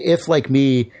especially if like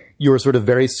me, you're sort of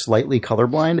very slightly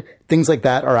colorblind, things like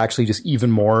that are actually just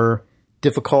even more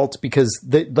difficult, because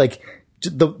the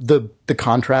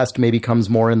contrast maybe comes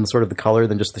more in sort of the color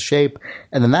than just the shape.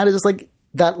 And then that is like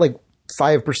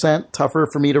 5% tougher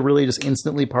for me to really just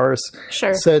instantly parse.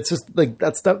 Sure. So it's just like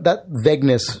that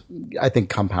vagueness, I think,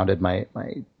 compounded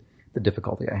the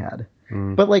difficulty I had.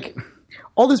 But like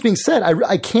all this being said,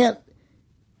 I can't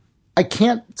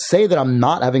say that I'm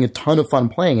not having a ton of fun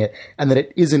playing it and that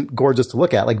it isn't gorgeous to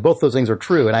look at. Like both those things are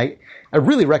true. And I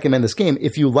really recommend this game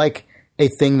if you like a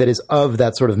thing that is of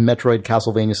that sort of Metroid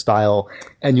Castlevania style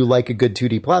and you like a good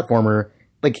 2D platformer.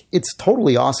 Like it's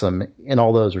totally awesome in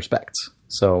all those respects.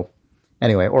 So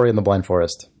anyway, Ori and the Blind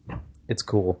Forest. It's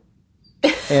cool.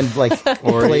 And like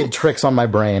played tricks on my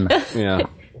brain. Yeah.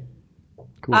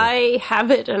 Cool. I have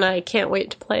it and I can't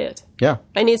wait to play it. Yeah.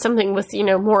 I need something with,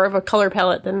 more of a color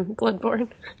palette than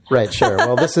Bloodborne. Right, sure.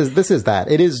 Well, this is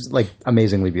that. It is like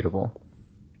amazingly beautiful.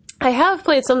 I have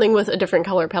played something with a different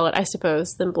color palette, I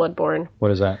suppose, than Bloodborne.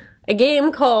 What is that? A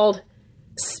game called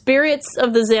Spirits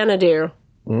of the Xanadu.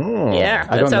 Yeah,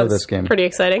 that I don't sounds know this game. Pretty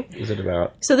exciting. What is it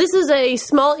about? So this is a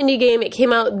small indie game. It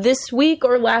came out this week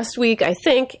or last week, I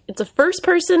think. It's a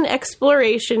first-person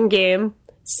exploration game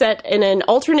set in an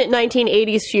alternate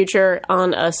 1980s future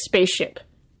on a spaceship.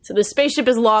 So the spaceship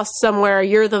is lost somewhere.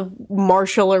 You're the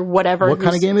marshal or whatever. What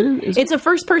kind of game it is? It's a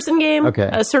first-person game. Okay.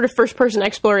 A sort of first-person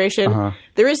exploration. Uh-huh.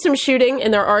 There is some shooting,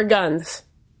 and there are guns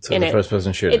in it's a it.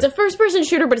 first-person shooter. It's a first-person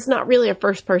shooter, but it's not really a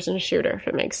first-person shooter, if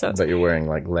it makes sense. But you're wearing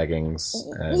like leggings.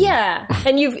 And Yeah,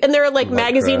 and there are like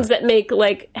magazines that make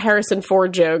like Harrison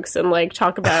Ford jokes and like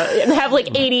talk about and have like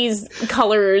 80s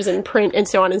colors and print and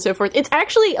so on and so forth. It's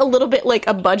actually a little bit like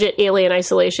a budget Alien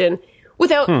Isolation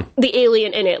without the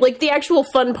alien in it. Like the actual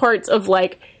fun parts of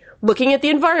like looking at the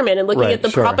environment and looking at the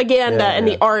propaganda and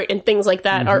the art and things like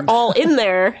that are all in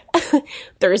there.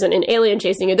 There isn't an alien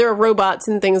chasing you. There are robots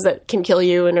and things that can kill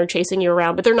you and are chasing you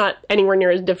around, but they're not anywhere near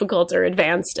as difficult or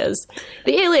advanced as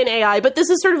the alien AI. But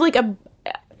this is sort of like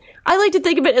I like to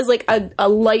think of it as like a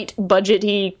light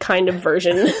budgety kind of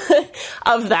version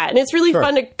of that. And it's really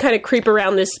fun to kind of creep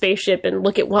around this spaceship and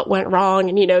look at what went wrong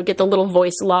and, get the little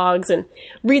voice logs and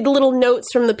read the little notes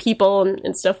from the people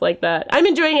and stuff like that. I'm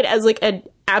enjoying it as like an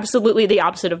absolutely the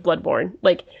opposite of Bloodborne.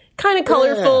 Like, kind of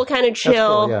colorful, kind of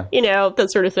chill, cool, you know,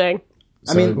 that sort of thing.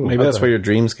 So maybe that's where your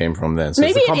dreams came from then. So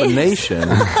Maybe it's a combination of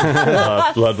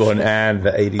Bloodborne and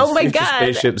the 80s Oh my future God.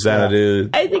 spaceship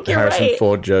Xanadu, I think you're Harrison right.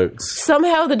 Ford jokes.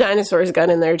 Somehow the dinosaurs got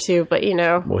in there too, but you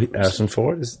know. Well, Harrison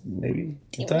Ford is maybe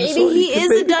a dinosaur. Maybe he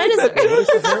is a dinosaur.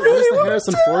 What is the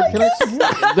Harrison Ford connection?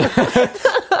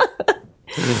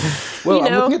 Well, You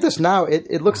I'm know? looking at this now.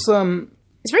 It looks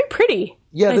It's very pretty.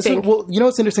 yeah. I This is, think. well, you know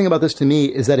what's interesting about this to me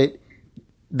is that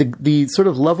the sort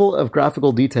of level of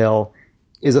graphical detail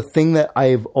is a thing that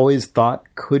I've always thought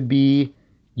could be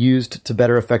used to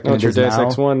better effect than it's it your is Deus now.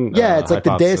 Ex 1, Yeah, it's like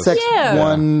the Deus Ex Yeah.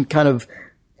 1 kind of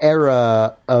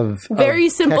era of Very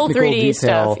of simple technical 3D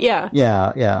detail. stuff, yeah.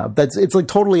 Yeah. It's like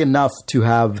totally enough to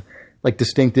have like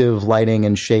distinctive lighting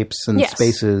and shapes and Yes.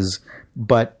 spaces,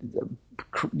 but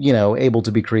you know, able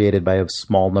to be created by a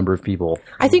small number of people.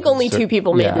 I think only two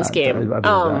people made yeah, this game. I believe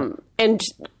that. And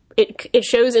it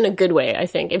shows in a good way, I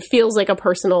think. It feels like a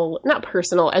not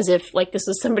personal, as if like this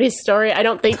is somebody's story. I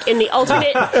don't think in the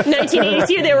alternate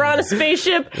 1982 they were on a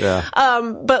spaceship. Yeah.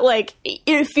 But like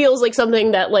it feels like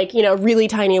something that like, you know, a really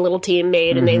tiny little team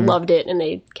made and they loved it and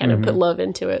they kind of put love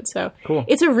into it. So Cool.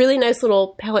 It's a really nice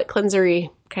little palate cleansery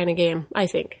kind of game, I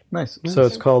think. Nice. So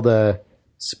it's called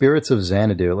Spirits of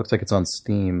Xanadu. It looks like it's on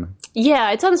Steam. Yeah,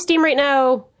 it's on Steam right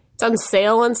now. It's on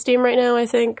sale on Steam right now, I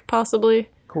think, possibly.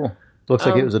 Cool. Looks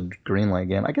like it was a Greenlight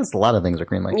game. I guess a lot of things are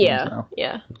Greenlight games Yeah. now.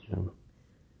 Yeah.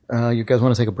 You guys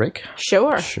want to take a break?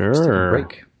 Sure. Sure.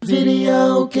 Break.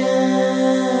 Video game.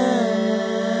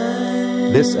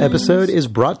 This episode is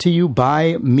brought to you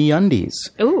by MeUndies.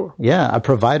 Ooh. Yeah, a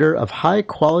provider of high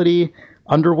quality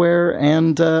underwear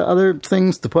and other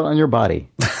things to put on your body.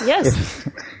 Yes.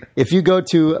 If you go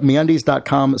to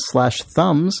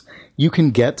MeUndies.com/thumbs, you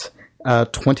can get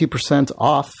 20%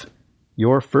 off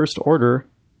your first order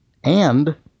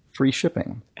and free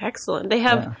shipping. Excellent. They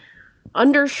have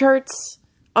undershirts,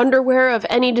 underwear of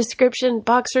any description,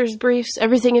 boxers, briefs,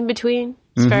 everything in between.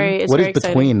 It's very What very is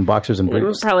exciting. between boxers and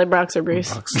briefs? Probably boxer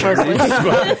briefs. Mostly.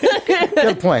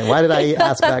 Good point. Why did I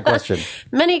ask that question?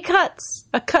 Many cuts.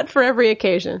 A cut for every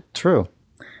occasion. True.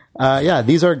 Yeah,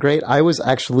 these are great. I was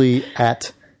actually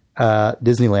at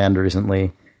Disneyland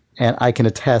recently, and I can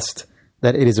attest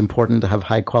that it is important to have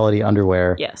high quality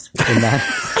underwear. Yes. In that,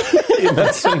 In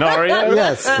that scenario?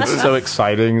 yes. It's so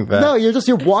exciting that No,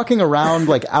 you're walking around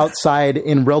like outside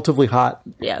in relatively hot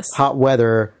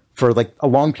weather for like a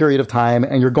long period of time,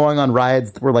 and you're going on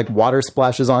rides where like water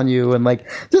splashes on you, and like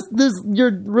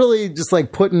you're really just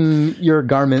like putting your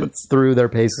garments through their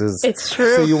paces. It's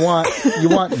true. So you want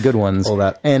good ones. All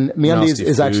that and MeUndies nasty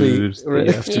is actually food that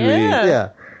you have to Yeah. yeah.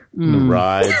 eat, the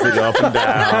rides that go up and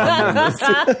down.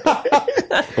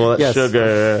 All that Yes.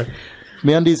 sugar.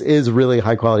 MeUndies is really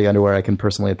high quality underwear. I can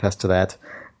personally attest to that.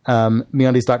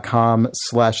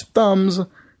 MeUndies.com/thumbs,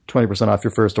 20% off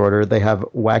your first order. They have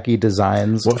wacky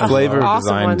designs. What flavor of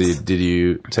Awesome design ones. did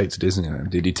you take to Disneyland?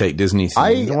 Did you take Disney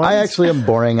I themed ones? actually am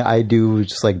boring. I do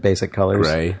just like basic colors.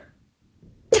 Gray.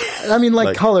 I mean,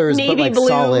 like colors, but navy like blue.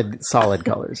 solid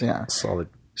colors. Yeah. Solid.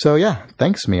 So yeah,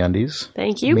 thanks MeUndies.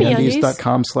 Thank you, MeUndies.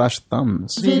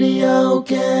 MeUndies.com/thumbs. Video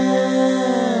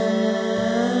game.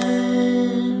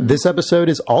 This episode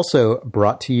is also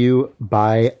brought to you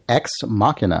by Ex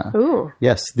Machina. Ooh.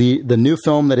 Yes, the new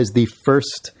film that is the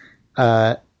first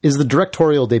is the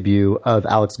directorial debut of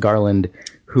Alex Garland,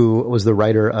 who was the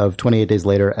writer of 28 Days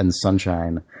Later and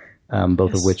Sunshine,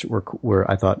 both of which were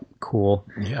I thought cool.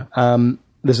 Yeah.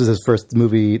 This is his first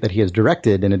movie that he has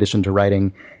directed in addition to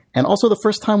writing, and also the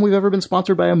first time we've ever been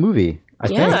sponsored by a movie. I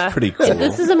think. Yeah. pretty cool. So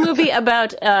this is a movie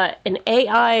about an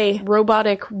AI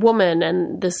robotic woman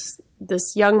and this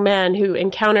young man who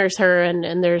encounters her,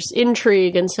 and there's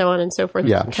intrigue and so on and so forth.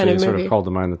 Yeah. kind of Sort movie. of called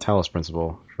to mind the Talos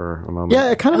Principle for a moment. Yeah,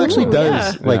 it kind of actually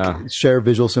does yeah. share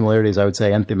visual similarities, I would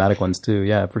say, and thematic ones too.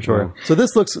 Yeah, for sure. So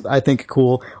this looks, I think,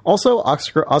 cool. Also,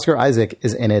 Oscar Isaac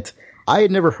is in it. I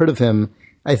had never heard of him,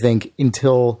 I think,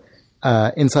 until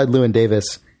Inside Llewyn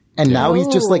Davis. And now he's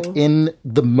just like in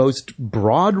the most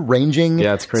broad-ranging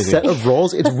it's crazy. set of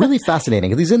roles. It's really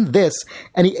fascinating. He's in this,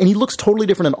 and he looks totally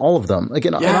different in all of them. Like,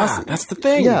 Yeah, that's the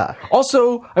thing. Yeah.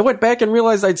 Also, I went back and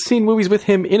realized I'd seen movies with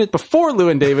him in it before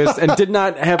Llewyn Davis and did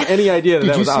not have any idea that Did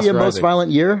that you was see Oscar A Most Isaac.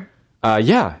 Violent Year?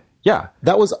 Yeah. I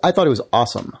thought it was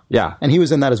awesome. Yeah. And he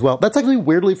was in that as well. That's actually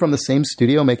weirdly from the same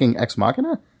studio making Ex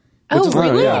Machina. Oh,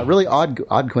 really? Yeah, really odd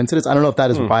coincidence. I don't know if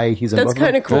that is why he's in That's both of them.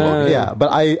 kind of cool. Yeah, but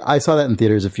I saw that in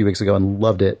theaters a few weeks ago and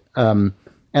loved it.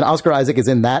 And Oscar Isaac is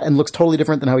in that and looks totally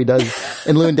different than how he does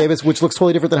in Llewyn Davis, which looks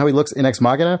totally different than how he looks in Ex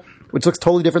Machina, which looks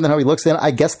totally different than how he looks in,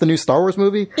 I guess, the new Star Wars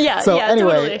movie. Yeah, So yeah,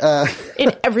 anyway, totally.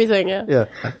 In everything, yeah. yeah.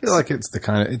 I feel like it's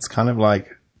kind of like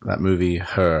that movie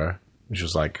Her, which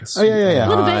was like Oh, yeah. A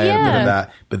little bit, a bit yeah. of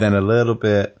that, but then a little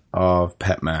bit of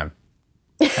Pet Man.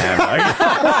 And like,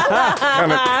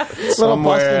 kind of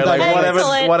somewhere, Boston like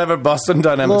Dynamics. whatever Boston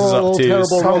Dynamics is Little up to,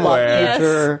 terrible robot somewhere Yes.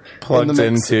 feature plugged in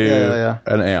the mix. into Yeah.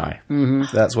 an AI.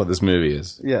 Mm-hmm. That's what this movie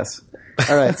is. Yes.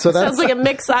 All right. So that's Sounds like a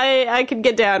mix I could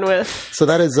get down with. So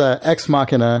that is Ex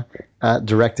Machina,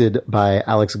 directed by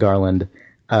Alex Garland.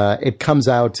 It comes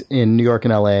out in New York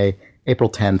and LA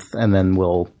April 10th, and then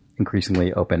will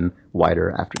increasingly open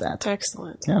wider after that.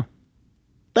 Excellent. Yeah.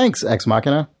 Thanks, Ex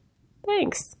Machina.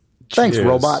 Thanks. Thanks, Cheers.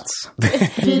 robots.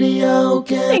 Video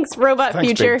game. Thanks, Robot Thanks,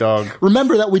 Future. Big Dog.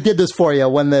 Remember that we did this for you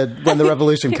when the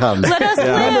revolution comes. Let us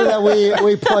Remember live. that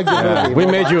we plugged the movie. We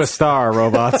made you a star,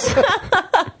 robots.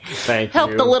 Thank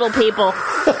Help you. the little people.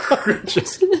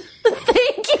 Just,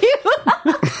 Thank you.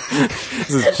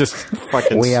 this is just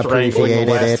fucking We strangling the appreciated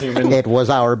last it. human. It was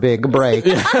our big break.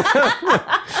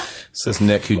 It's this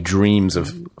Nick who dreams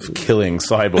of killing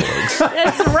cyborgs.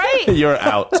 That's right. You're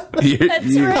out.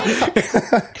 That's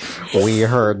right. We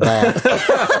heard that.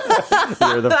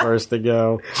 You're the first to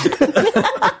go.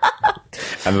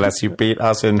 Unless you beat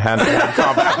us in hand-to-hand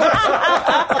combat.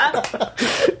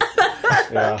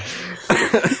 Yeah.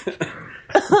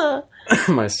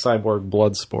 My cyborg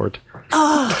blood sport.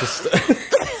 I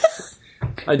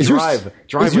drive.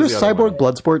 Drive Is your was the other cyborg one.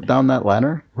 blood sport down that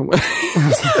ladder?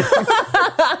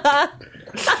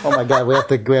 Oh my god, we have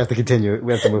to continue.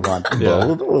 We have to move on.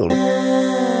 Yeah.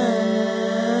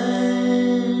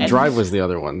 Drive was the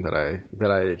other one that I.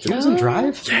 He was in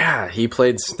Drive? Yeah, he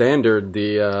played Standard,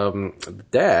 the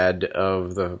dad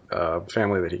of the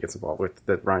family that he gets involved with,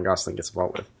 that Ryan Gosling gets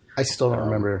involved with. I still don't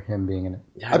remember him being in it.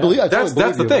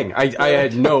 That's the thing. I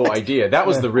had no idea. That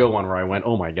was the real one where I went,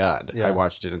 oh my god! Yeah. I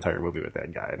watched an entire movie with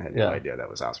that guy and had no Yeah. idea that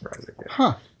was Oscar Isaac. Yeah.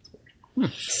 Huh.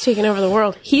 He's taking over the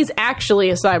world. He's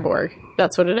actually a cyborg.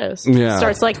 That's what it is. Yeah.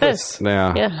 Starts like this.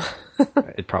 Yeah, Yeah.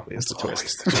 it probably is the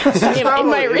twist.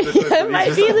 It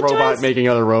might be the robot twist. making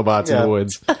other robots in Yeah. the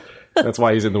woods. That's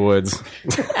why he's in the woods.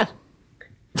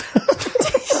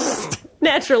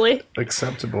 Naturally.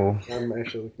 Acceptable. I'm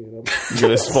actually looking it up. You're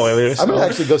going to spoil I'm yourself. going to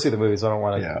actually go see the movie, so I don't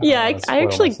want to. Yeah. Yeah, I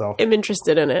actually am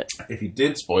interested in it. If you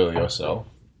did spoil yourself,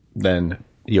 then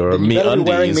your you better be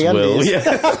wearing MeUndies will... MeUndies.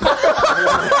 Yeah.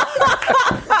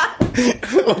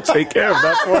 We'll take care of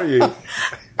that for you.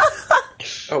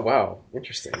 Oh wow,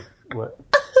 interesting. What?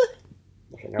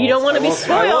 You don't want to be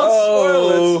spoiled.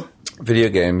 Oh. Video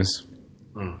games.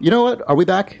 You know what? Are we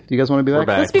back? Do you guys want to be back? We're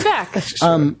back. Let's be back.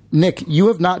 Nick, you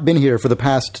have not been here for the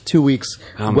past 2 weeks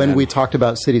when man. we talked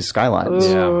about Cities Skylines.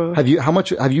 Yeah. Have you? How much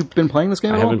have you been playing this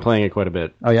game? I at have all? been playing it quite a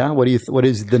bit. Oh yeah. What do you? What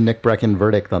is the Nick Brecken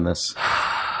verdict on this?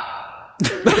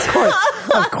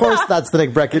 Of course, that's the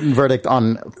Nick Brecken verdict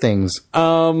on things.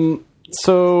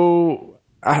 So,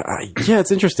 yeah,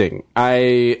 it's interesting.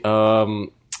 I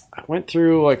went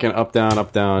through like an up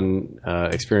down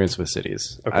experience with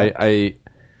Cities. I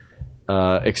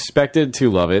expected to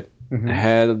love it.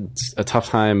 Had a tough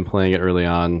time playing it early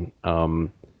on,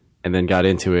 and then got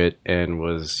into it and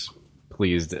was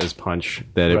pleased as punch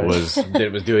that it was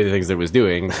doing the things that it was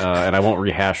doing. And I won't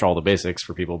rehash all the basics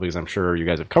for people because I'm sure you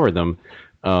guys have covered them.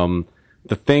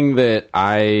 The thing that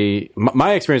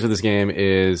my experience with this game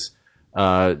is,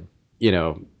 a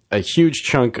huge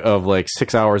chunk of like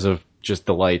 6 hours of just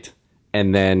delight.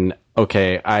 And then,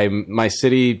 my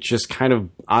city just kind of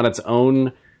on its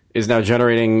own is now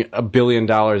generating $1 billion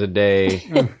a day.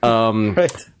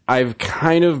 Right. I've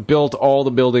kind of built all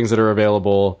the buildings that are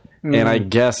available. And I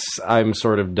guess I'm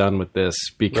sort of done with this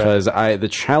because the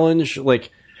challenge,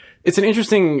 like, it's an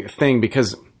interesting thing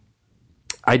because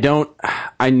I know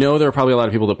there are probably a lot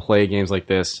of people that play games like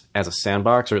this as a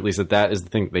sandbox, or at least that is the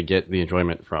thing that they get the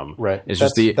enjoyment from. Right. It's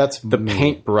That's just the me.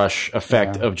 paintbrush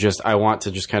effect of just, I want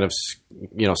to just kind of,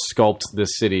 sculpt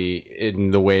this city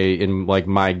in like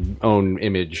my own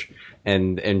image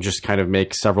and just kind of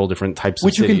make several different types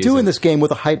Which of you can cities. do in this game with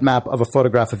a height map of a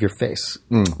photograph of your face.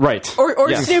 Right. Or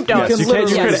Yes. Snoop Dogg. Yes, you could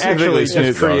Yes. actually Snoop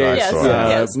just Dogg, create Yes,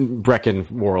 yes.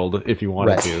 Brecken World if you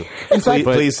wanted Right. to. In fact,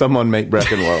 Please, someone make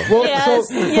Brecken World. well, Yes,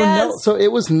 so, yes. so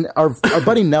it was our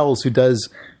buddy Nels who does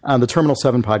the Terminal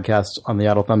 7 podcast on the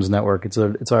Idle Thumbs Network. It's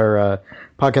our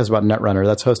podcast about Netrunner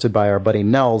that's hosted by our buddy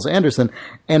Nels Anderson.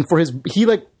 And for he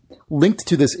linked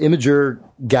to this Imager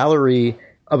gallery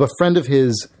of a friend of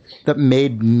his that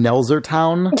made Nelser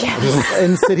Town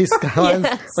in City Skylines,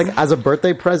 Yes. like as a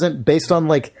birthday present based on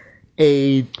like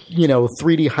a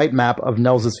 3D height map of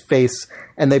Nels' face,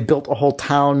 and they built a whole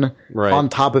town on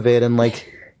top of it, and got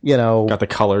the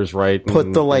colors right,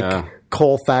 put the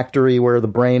coal factory where the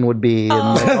brain would be.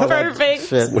 And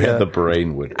perfect. Where the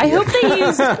brain would be. I hope they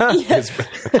used.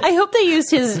 I hope they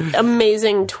used his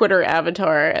amazing Twitter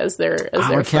avatar as their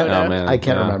photo. I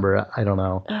can't remember. I don't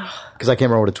know because I can't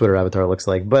remember what a Twitter avatar looks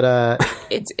like. But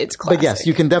it's classic. But yes,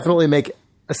 you can definitely make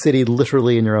a city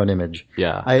literally in your own image.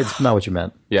 Yeah, it's not what you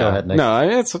meant. Yeah, Go ahead, Nick.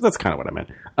 No, that's kind of what I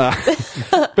meant.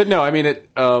 But no, I mean it.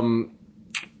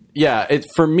 It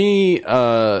for me.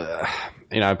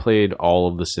 I played all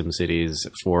of the SimCities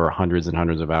for hundreds and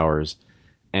hundreds of hours,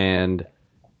 and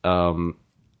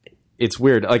it's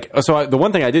weird. The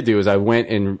one thing I did do is I went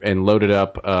and loaded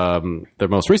up the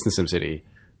most recent SimCity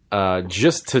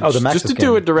just to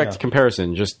do a direct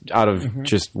comparison, just out of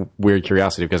just weird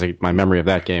curiosity, because my memory of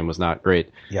that game was not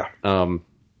great. Yeah,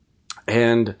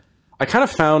 and I kind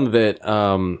of found that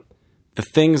the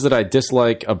things that I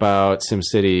dislike about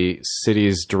SimCity,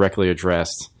 cities directly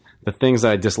addressed. The things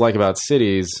that I dislike about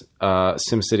cities,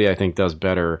 SimCity, I think, does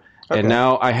better. Okay. And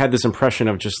now I had this impression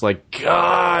of just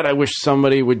God, I wish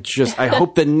somebody would just... I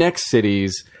hope the next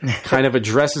cities kind of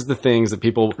addresses the things that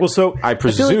people, I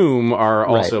presume, are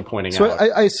also pointing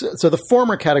out. So the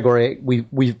former category,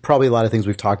 we probably a lot of things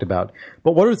we've talked about.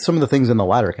 But what are some of the things in the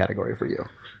latter category for you?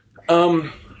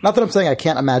 Not that I'm saying I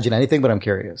can't imagine anything, but I'm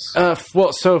curious.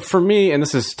 So for me, and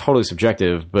this is totally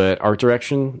subjective, but art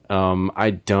direction,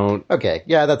 I don't. Okay,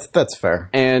 yeah, that's fair.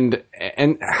 And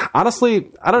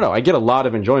honestly, I don't know. I get a lot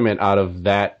of enjoyment out of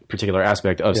that particular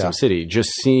aspect of SimCity.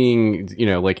 Just seeing,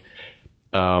 I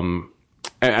mean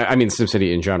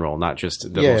SimCity in general, not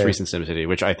just the most recent SimCity,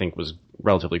 which I think was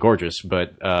relatively gorgeous.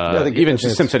 But even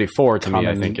just SimCity 4 to me,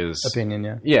 I think is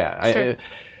opinion. Yeah. Sure.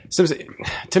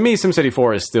 To me, SimCity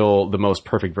 4 is still the most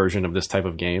perfect version of this type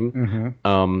of game.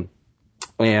 I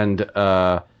don't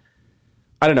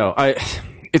know.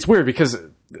 It's weird because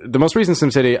the most recent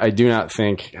SimCity, I do not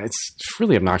think... It's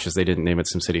really obnoxious they didn't name it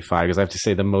SimCity 5, because I have to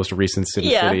say the most recent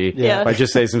SimCity. Yeah. If I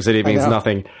just say SimCity, it means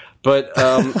nothing. But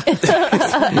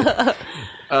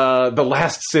the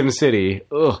last SimCity...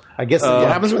 Ugh. I guess what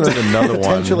happens when there's another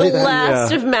one? The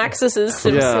last of Maxis's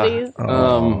SimCities.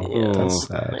 That's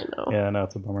sad. I know. Yeah, no,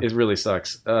 it's a bummer. It really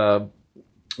sucks.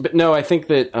 But no, I think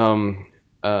that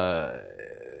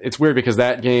it's weird because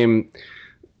that game,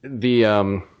 the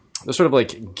sort of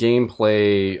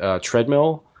gameplay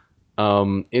treadmill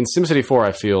in SimCity 4,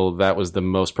 I feel that was the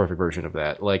most perfect version of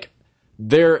that.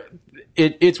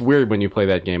 It's weird when you play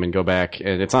that game and go back,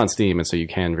 and it's on Steam, and so you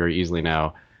can very easily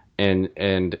now. And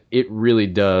it really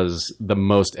does the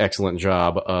most excellent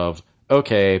job of,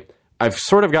 okay, I've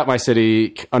sort of got my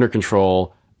city under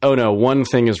control. Oh no, one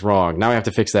thing is wrong. Now I have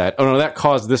to fix that. Oh no, that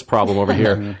caused this problem over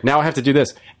here. Now I have to do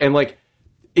this. And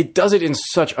it does it in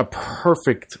such a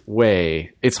perfect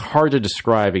way. It's hard to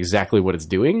describe exactly what it's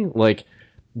doing.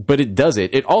 But it does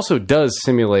it. It also does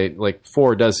simulate,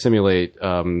 4 does simulate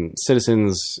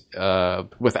citizens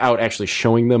without actually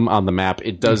showing them on the map.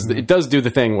 It does it does do the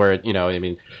thing where, if you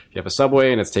have a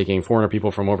subway and it's taking 400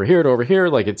 people from over here to over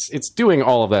here, it's doing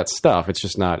all of that stuff. It's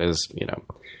just not as,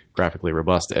 graphically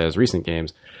robust as recent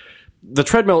games. The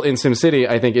treadmill in SimCity,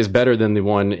 I think, is better than the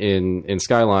one in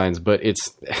Skylines, but it's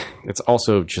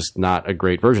also just not a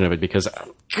great version of it because,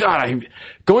 God,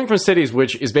 going from cities,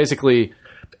 which is basically...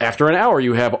 After an hour,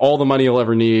 you have all the money you'll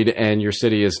ever need, and your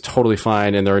city is totally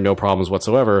fine, and there are no problems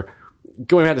whatsoever.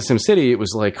 Going back to SimCity, it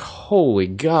was holy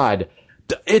God,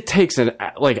 it takes a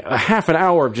half an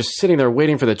hour of just sitting there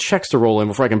waiting for the checks to roll in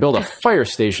before I can build a fire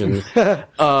station.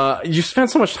 You spend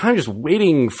so much time just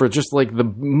waiting for just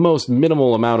the most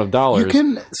minimal amount of dollars.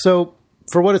 So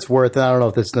for what it's worth, and I don't know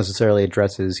if this necessarily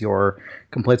addresses your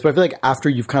complaints, but I feel like after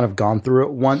you've kind of gone through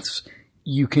it once,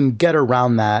 you can get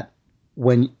around that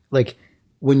when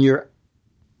you're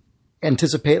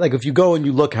anticipate, if you go and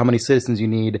you look how many citizens you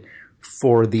need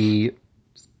for the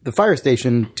fire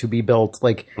station to be built,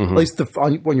 at least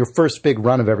on your first big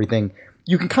run of everything,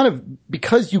 you can kind of,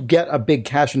 because you get a big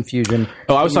cash infusion.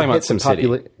 Oh, I was talking about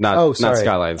SimCity, not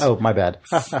Skylines. Oh, my bad.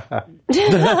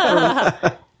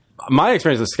 My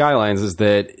experience with Skylines is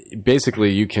that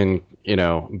basically you can,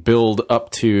 build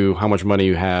up to how much money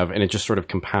you have, and it just sort of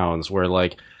compounds where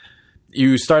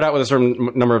you start out with a certain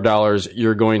number of dollars,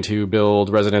 you're going to build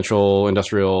residential,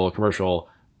 industrial, commercial.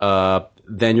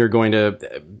 Then you're going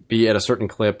to be at a certain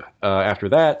clip after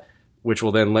that, which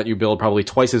will then let you build probably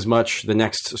twice as much the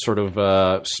next sort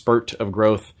of spurt of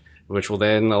growth, which will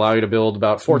then allow you to build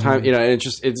about 4 times. And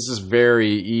it's just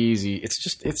very easy.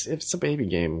 It's a baby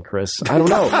game, Chris. I don't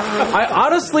know. I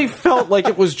honestly felt like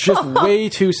it was just way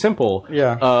too simple.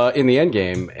 In the end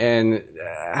game, and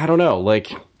I don't know,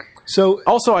 like. So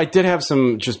also, I did have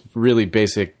some just really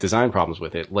basic design problems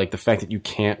with it, like the fact that you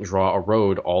can't draw a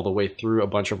road all the way through a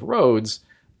bunch of roads.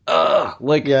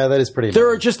 That is pretty. There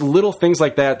are just little things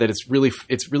like that it's really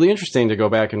interesting to go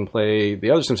back and play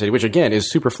the other SimCity, which again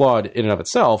is super flawed in and of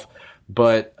itself.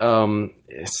 But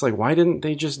it's like, why didn't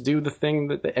they just do the thing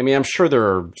that? I'm sure there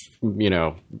are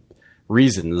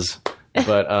reasons,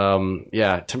 but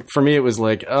for me it was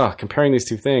like, comparing these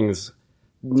two things.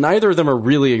 Neither of them are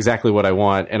really exactly what I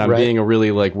want, and I'm being a really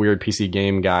like weird PC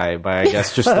game guy by, I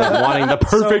guess, just like, wanting the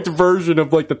perfect version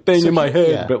of like the thing in my head.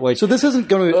 Yeah. But like, so this isn't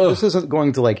going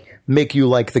to like make you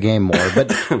like the game more.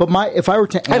 But if I were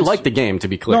to, answer, I like the game, to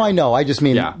be clear. No, I know. I just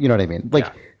mean, you know what I mean.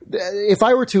 Like, if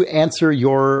I were to answer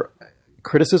your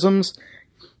criticisms,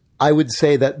 I would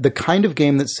say that the kind of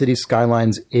game that City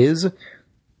Skylines is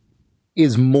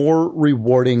more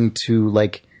rewarding to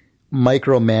like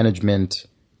micromanagement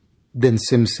than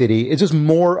SimCity. It's just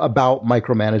more about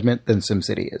micromanagement than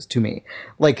SimCity is to me.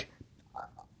 Like,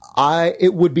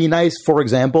 it would be nice, for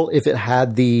example, if it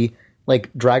had the like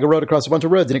drag a road across a bunch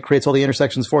of roads and it creates all the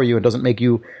intersections for you and doesn't make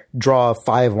you draw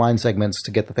 5 line segments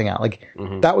to get the thing out. Like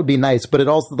that would be nice, but it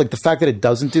also, like, the fact that it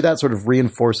doesn't do that sort of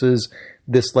reinforces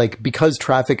this, like, because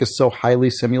traffic is so highly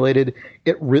simulated,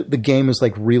 the game is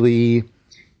like really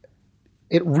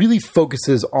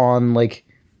focuses on like,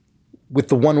 with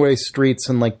the one-way streets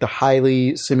and like the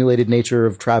highly simulated nature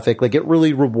of traffic, like it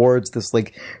really rewards this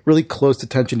like really close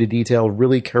attention to detail,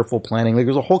 really careful planning. Like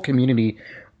there's a whole community.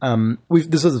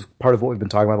 This is part of what we've been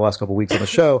talking about the last couple of weeks on the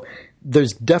show.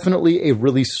 There's definitely a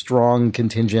really strong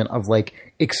contingent of like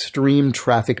extreme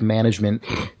traffic management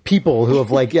people who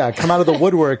have like, come out of the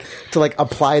woodwork to like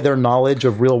apply their knowledge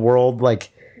of real world, like,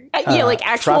 like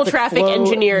actual traffic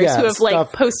engineers who have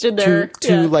like posted their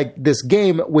to like this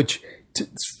game, which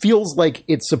feels like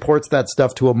it supports that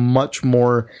stuff to a much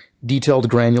more detailed,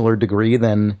 granular degree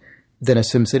than a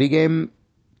SimCity game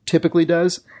typically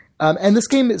does. And this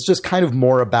game is just kind of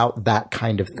more about that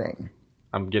kind of thing.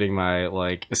 I'm getting my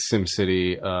like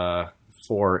SimCity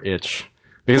 4 itch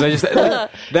because I just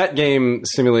that game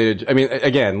simulated. I mean,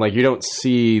 again, like you don't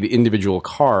see the individual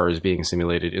cars being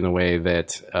simulated in the way that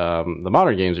the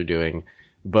modern games are doing,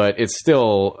 but it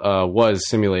still was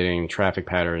simulating traffic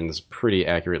patterns pretty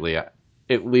accurately.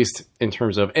 At least in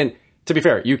terms of, and to be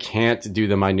fair, you can't do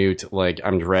the minute, like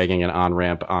I'm dragging an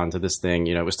on-ramp onto this thing.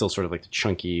 It was still sort of like the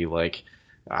chunky, like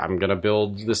I'm going to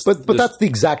build this. But that's the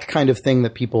exact kind of thing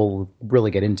that people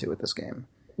really get into with this game.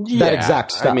 Yeah, that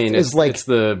exact stuff. I mean, it's like,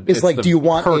 do you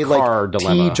want a like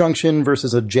dilemma. T junction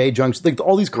versus a J junction? Like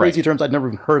all these crazy terms I'd never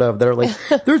even heard of that are like,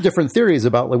 there are different theories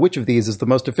about like which of these is the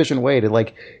most efficient way to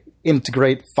like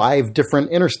integrate 5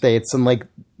 different interstates, and like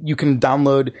you can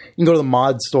go to the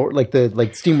mod store, like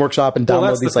the Steam Workshop, and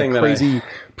download these like crazy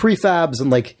prefabs. And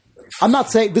like, I'm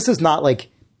not saying this is not like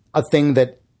a thing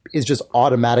that is just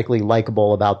automatically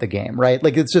likable about the game, right?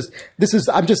 Like it's just,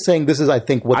 I'm just saying this is, I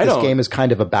think, what this game is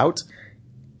kind of about.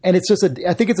 And it's just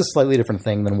I think it's a slightly different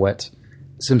thing than what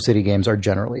SimCity games are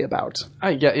generally about.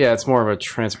 It's more of a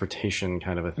transportation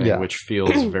kind of a thing, which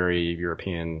feels very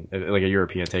European, like a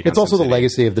European take. It's on also SimCity. The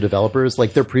legacy of the developers.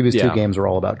 Like their previous 2 games were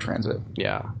all about transit.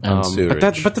 Yeah, and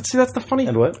sewerage. But that's the funny.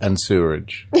 And what? And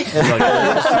sewerage. It's like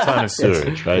a ton of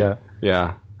sewage, right?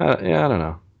 Yeah. I don't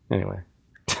know. Anyway,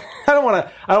 I don't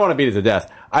want to beat it to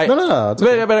death. No.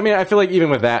 But I mean, I feel like even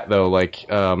with that though, like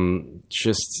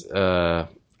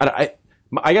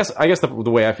I guess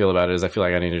the way I feel about it is I feel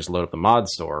like I need to just load up the mod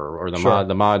store or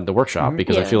the workshop,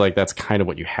 because I feel like that's kind of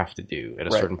what you have to do at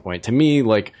a certain point. To me,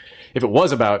 like if it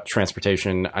was about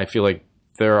transportation, I feel like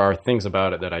there are things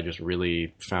about it that I just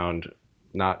really found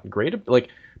not great. Like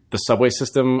the subway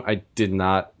system, I did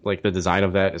not like. The design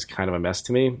of that is kind of a mess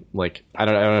to me. Like I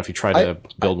don't know if you tried to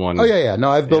build one. Oh yeah.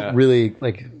 No, I've built really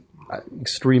like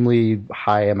extremely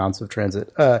high amounts of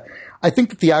transit. I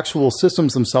think that the actual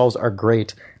systems themselves are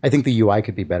great. I think the UI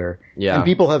could be better. Yeah. And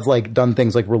people have like done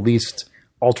things like released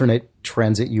alternate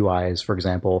transit UIs, for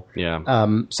example. Yeah.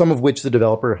 Some of which the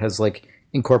developer has like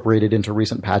incorporated into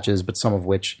recent patches, but some of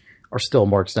which are still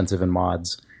more extensive in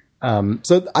mods.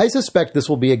 So I suspect this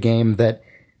will be a game that,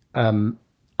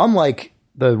 unlike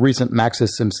the recent Maxis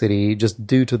SimCity, just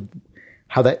due to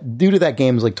that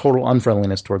game's like total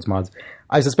unfriendliness towards mods,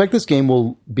 I suspect this game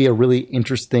will be a really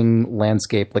interesting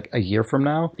landscape like a year from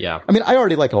now. Yeah. I mean, I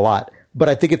already like it a lot, but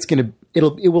I think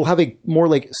it will have a more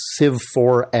like Civ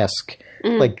 4-esque,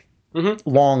 like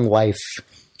long life,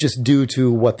 just due to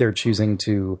what they're choosing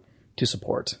to to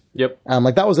support. Yep.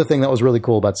 Like that was the thing that was really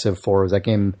cool about Civ 4 was that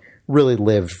game really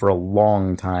lived for a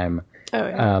long time. Oh,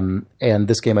 yeah. And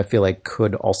this game I feel like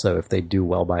could also, if they do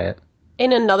well by it.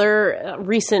 In another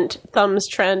recent thumbs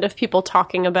trend of people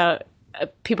talking about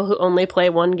people who only play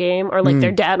one game or like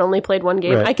their dad only played one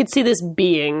game, Right. I could see this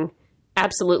being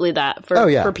absolutely that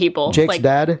for people. Jake's like,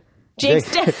 dad.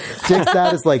 Jake's dad. Jake's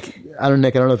dad is like, I don't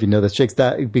know if you know this. Jake's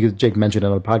dad, because Jake mentioned it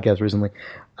on a podcast recently.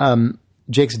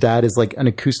 Jake's dad is like an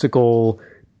acoustical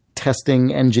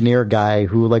testing engineer guy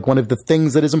who, like, one of the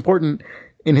things that is important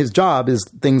in his job is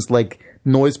things like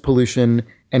noise pollution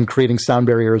and creating sound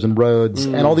barriers and roads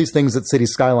and all these things that City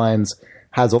Skylines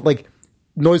has. Like,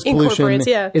 noise pollution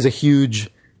is a huge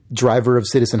driver of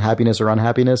citizen happiness or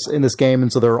unhappiness in this game.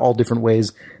 And so there are all different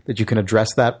ways that you can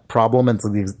address that problem. And so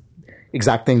the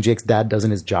exact thing Jake's dad does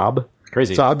in his job.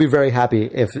 Crazy. So I'd be very happy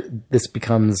if this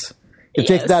becomes, if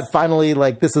Jake's dad finally,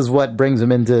 like, this is what brings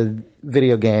him into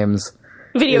video games.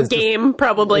 Video game,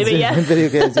 probably, but yeah. Video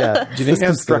games, yeah. Do you think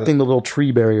constructing the little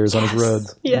tree barriers on his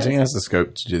roads? Do you think it has the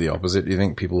scope to do the opposite? Do you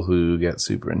think people who get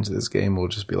super into this game will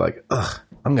just be like, ugh,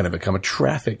 I'm going to become a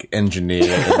traffic engineer in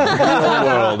the real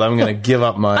world. I'm going to give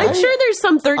up my... I'm sure there's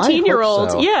some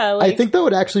 13-year-old. so. Yeah. Like, I think that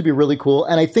would actually be really cool.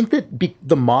 And I think that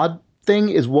the mod thing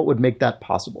is what would make that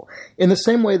possible. In the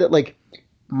same way that, like,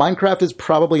 Minecraft is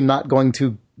probably not going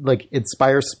to, like,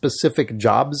 inspire specific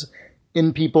jobs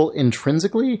in people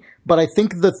intrinsically, but I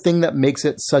think the thing that makes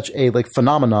it such a, like,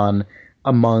 phenomenon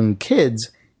among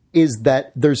kids is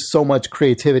that there's so much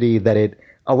creativity that it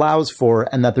allows for,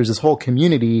 and that there's this whole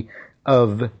community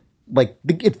of, like,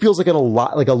 it feels like a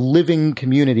lot like a living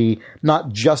community,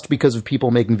 not just because of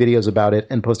people making videos about it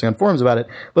and posting on forums about it,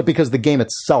 but because the game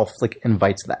itself, like,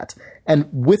 invites that. And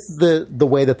with the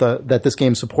way that that this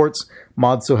game supports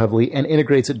mods so heavily and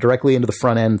integrates it directly into the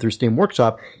front end through Steam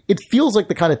Workshop, it feels like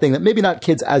the kind of thing that maybe not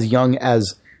kids as young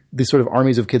as the sort of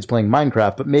armies of kids playing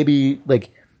Minecraft, but maybe,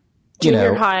 like,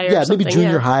 junior high or something, maybe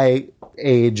junior high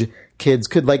age kids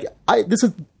could, like, this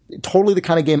is totally the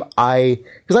kind of game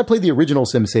because I played the original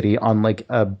SimCity on, like,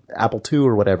 Apple II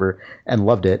or whatever and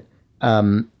loved it.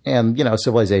 And, you know,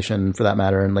 Civilization for that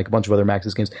matter, and, like, a bunch of other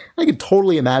Maxis games. I could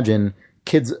totally imagine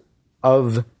kids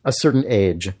of a certain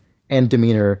age and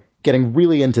demeanor getting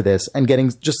really into this and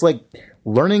getting just, like,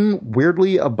 learning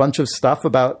weirdly a bunch of stuff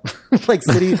about like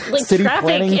city traffic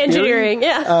planning engineering,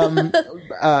 theory.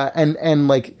 And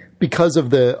like, because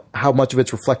of how much of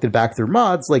it's reflected back through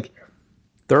mods, like,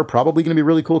 there are probably going to be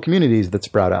really cool communities that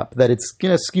sprout up that it's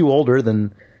going to skew older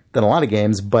than a lot of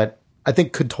games, but I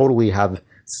think could totally have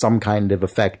some kind of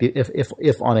effect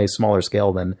if on a smaller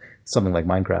scale than something like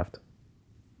Minecraft.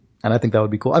 And I think that would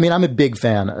be cool. I mean, I'm a big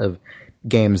fan of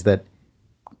games that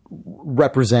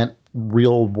represent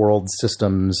real world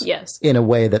systems in a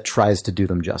way that tries to do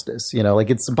them justice. You know, like,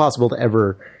 it's impossible to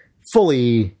ever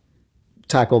fully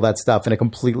tackle that stuff in a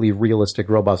completely realistic,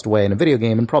 robust way in a video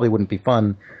game, and probably wouldn't be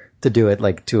fun to do it,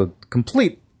 like, to a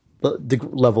complete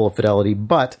level of fidelity.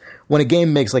 But when a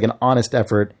game makes, like, an honest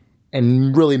effort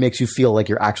and really makes you feel like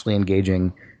you're actually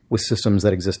engaging with systems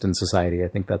that exist in society, I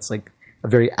think that's, like, a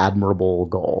very admirable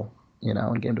goal, you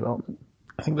know, in game development.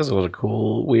 I think there's a lot of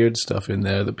cool, weird stuff in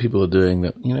there that people are doing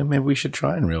that, you know, maybe we should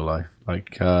try in real life.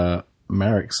 Like,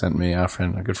 Marek sent me, our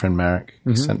good friend Marek,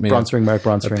 sent me a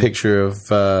picture of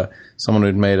someone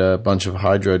who'd made a bunch of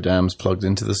hydro dams plugged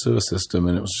into the sewer system,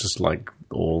 and it was just like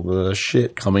all the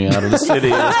shit coming out of the city,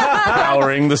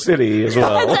 powering the city as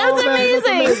well. That sounds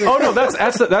amazing. Oh no,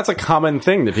 that's a common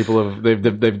thing that people have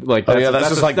they've like. That's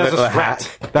just like the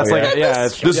hat. That's like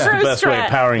this is the best way of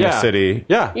powering a city.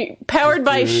 Yeah, powered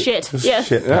by shit.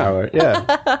 Shit power.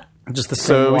 Yeah, just the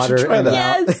same water. We should try that.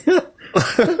 Yes.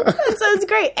 That sounds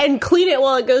great. And clean it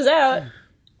while it goes out.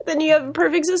 Then you have a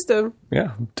perfect system.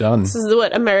 Yeah, done. This is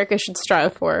what America should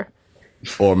strive for.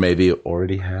 Or maybe it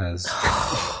already has.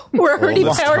 We're already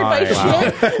powered by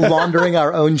shit. Laundering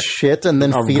our own shit and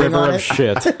then feeding on it.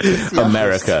 Shit.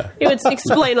 America. It would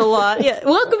explain a lot. Yeah.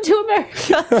 Welcome to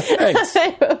America. Thanks.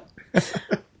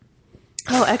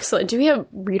 Oh, excellent. Do we have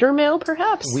reader mail,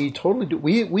 perhaps? We totally do.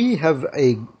 We have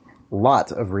a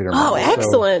lot of reader mail. Oh,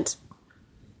 excellent. So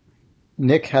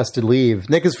Nick has to leave.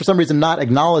 Nick is for some reason not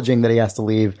acknowledging that he has to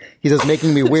leave. He's just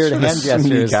making me weird hand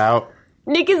gestures. Out.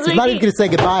 Nick is He's not even going to say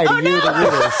goodbye to you, the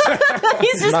readers.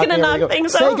 He's just going to knock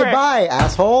things say over. Say goodbye,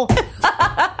 asshole.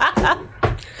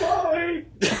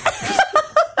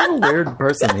 What a weird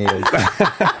person he is.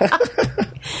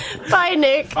 Bye,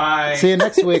 Nick. Bye. See you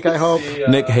next week, I hope.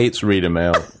 Nick hates reader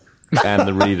mail and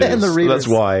the readers. And the readers. That's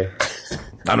why.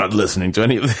 I'm not listening to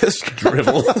any of this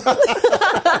drivel. I'm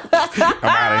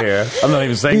out of here. I'm not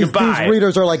even saying goodbye. These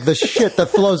readers are like the shit that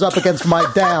flows up against my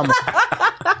dam.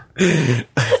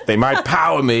 They might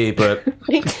power me, but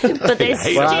they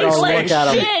stink like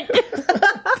shit.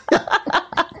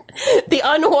 The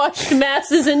unwashed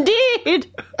masses,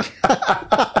 indeed.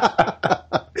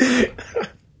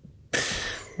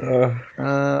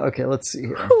 Okay, let's see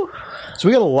here. So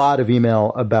we got a lot of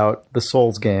email about the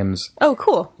Souls games. Oh,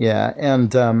 cool. Yeah,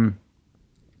 and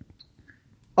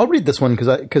I'll read this one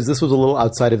because this was a little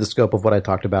outside of the scope of what I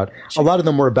talked about. Sure. A lot of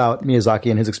them were about Miyazaki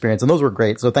and his experience, and those were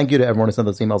great. So thank you to everyone who sent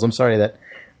those emails. I'm sorry that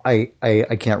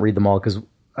I can't read them all because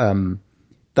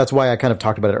that's why I kind of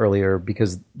talked about it earlier,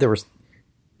 because there were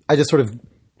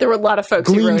a lot of folks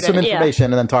who gleaned some information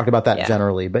and then talked about that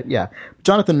generally. But yeah,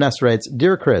 Jonathan Ness writes,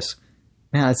 "Dear Chris,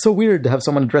 man, it's so weird to have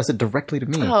someone address it directly to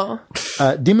me. Oh.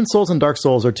 Demon's Souls and Dark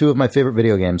Souls are two of my favorite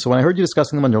video games. So when I heard you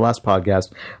discussing them on your last podcast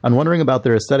and wondering about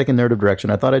their aesthetic and narrative direction,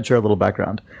 I thought I'd share a little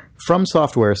background. From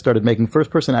Software started making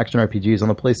first-person action RPGs on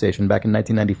the PlayStation back in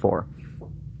 1994.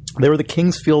 They were the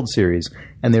King's Field series,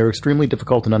 and they were extremely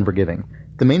difficult and unforgiving.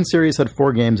 The main series had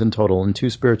 4 games in total and 2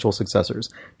 spiritual successors,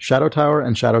 Shadow Tower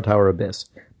and Shadow Tower Abyss.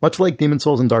 Much like Demon's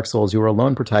Souls and Dark Souls, you are a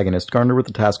lone protagonist, garnered with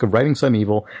the task of righting some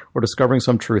evil or discovering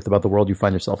some truth about the world you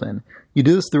find yourself in. You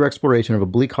do this through exploration of a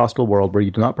bleak, hostile world where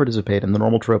you do not participate in the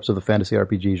normal tropes of the fantasy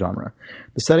RPG genre.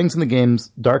 The settings in the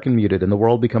game's dark and muted, and the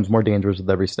world becomes more dangerous with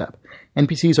every step.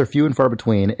 NPCs are few and far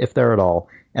between, if there at all,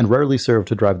 and rarely serve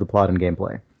to drive the plot and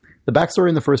gameplay. The backstory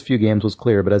in the first few games was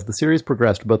clear, but as the series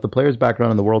progressed, both the player's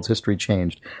background and the world's history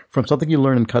changed, from something you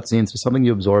learned in cutscenes to something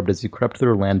you absorbed as you crept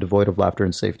through a land devoid of laughter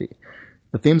and safety.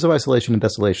 The themes of isolation and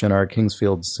desolation are King's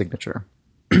Field's signature.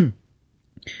 The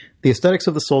aesthetics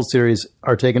of the Souls series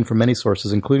are taken from many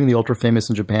sources, including the ultra-famous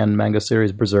in Japan manga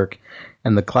series Berserk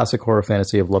and the classic horror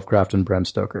fantasy of Lovecraft and Bram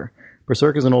Stoker.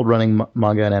 Berserk is an old-running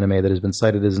manga and anime that has been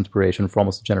cited as inspiration for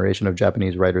almost a generation of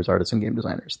Japanese writers, artists, and game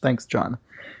designers. Thanks, John.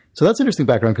 So that's interesting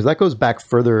background, because that goes back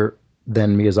further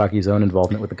than Miyazaki's own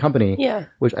involvement with the company,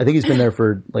 which I think he's been there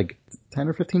for like 10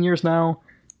 or 15 years now,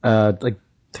 like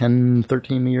 10,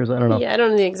 13 years, I don't know. Yeah, I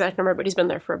don't know the exact number, but he's been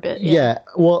there for a bit. Yeah,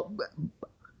 well,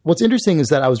 what's interesting is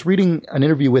that I was reading an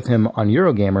interview with him on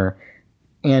Eurogamer,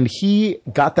 and he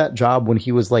got that job when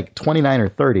he was like 29 or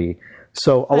 30,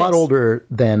 so a lot older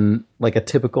than like a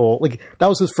typical, like that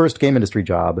was his first game industry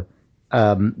job.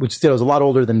 Which still was a lot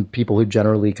older than people who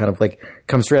generally kind of like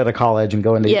come straight out of college and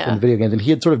go into video games. And he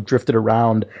had sort of drifted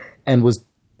around and was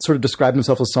sort of described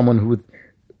himself as someone who with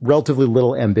relatively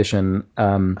little ambition.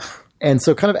 And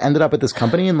so kind of ended up at this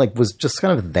company and like was just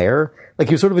kind of there. Like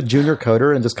he was sort of a junior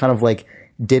coder and just kind of like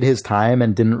did his time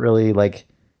and didn't really like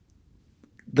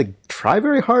try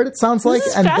very hard, it sounds like.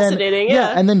 This is fascinating,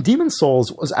 yeah. And then Demon's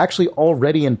Souls was actually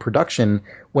already in production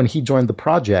when he joined the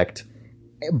project,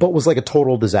 but was like a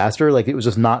total disaster. Like it was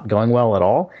just not going well at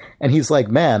all. And he's like,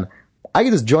 man, I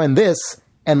can just join this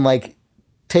and like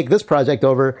take this project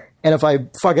over. And if I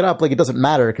fuck it up, like it doesn't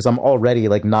matter because I'm already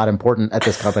like not important at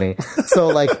this company. So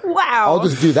like, wow, I'll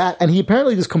just do that. And he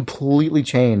apparently just completely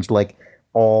changed like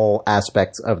all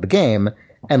aspects of the game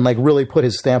and like really put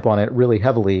his stamp on it really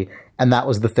heavily. And that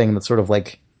was the thing that sort of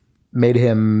like made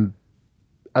him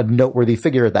a noteworthy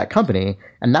figure at that company,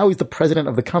 and now he's the president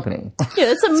of the company. Yeah,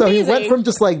 that's amazing. So he went from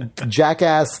just like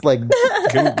jackass, like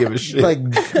couldn't give a shit, like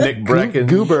Nick Brecken,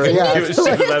 goober,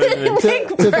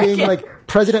 to being like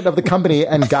president of the company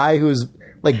and guy who's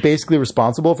like basically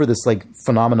responsible for this like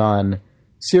phenomenon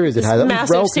series it has.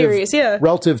 Massive series, yeah.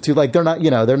 Relative to like they're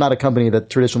not a company that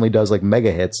traditionally does like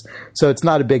mega hits, so it's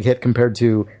not a big hit compared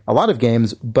to a lot of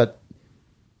games, but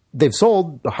they've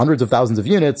sold hundreds of thousands of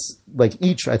units, like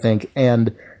each, I think,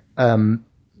 and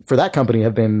for that company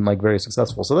have been like very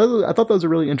successful. So I thought that was a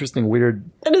really interesting, weird.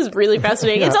 That is really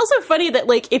fascinating. Yeah. It's also funny that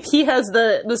like if he has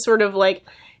the sort of like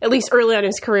at least early on in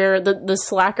his career the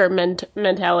slacker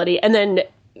mentality, and then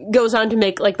goes on to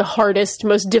make like the hardest,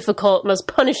 most difficult, most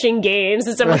punishing games,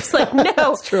 and someone's like,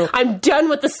 no, I'm done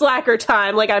with the slacker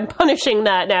time. Like I'm punishing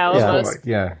that now. Yeah. Almost.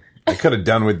 I could have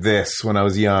done with this when I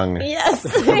was young. Yes.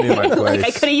 Like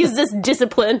I could have used this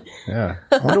discipline. Yeah.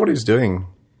 I wonder what he was doing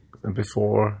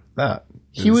before that.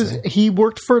 He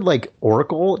worked for like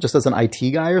Oracle just as an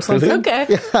IT guy or something. Okay.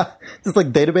 Yeah. Just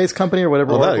like database company or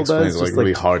whatever Oracle does. Like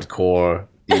really hardcore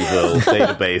evil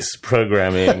database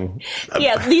programming.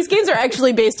 Yeah, these games are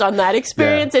actually based on that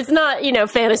experience. Yeah. It's not,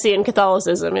 fantasy and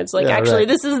Catholicism. It's like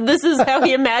this is how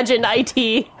he imagined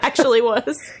IT actually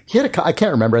was. He had I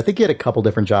can't remember. I think he had a couple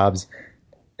different jobs,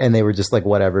 and they were just like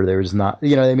whatever. They were just not.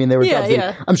 You know what I mean? They were jobs.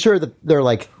 Yeah. I'm sure that they're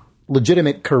like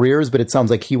legitimate careers, but it sounds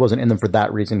like he wasn't in them for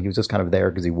that reason. He was just kind of there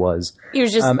because he was. He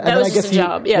was just that was just a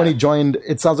job. Yeah. When he joined,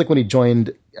 it sounds like when he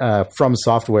joined From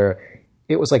Software,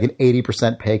 it was like an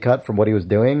 80% pay cut from what he was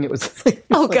doing. It was like,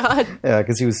 oh god, yeah,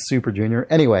 because he was super junior.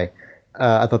 Anyway,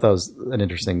 I thought that was an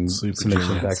interesting summation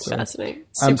of backstory. Fascinating.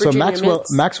 So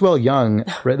Maxwell Young,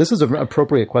 right, this is an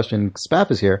appropriate question.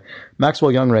 Spaff is here. Maxwell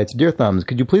Young writes, Dear Thumbs,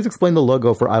 could you please explain the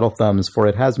logo for Idle Thumbs, for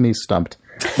it has me stumped.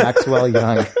 Maxwell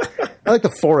Young. I like the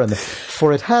foreign.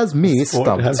 For it has me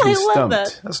stumped. It has me love stumped.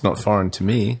 that. That's not foreign to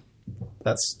me.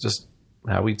 That's just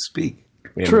how we'd speak.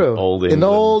 True. Old England.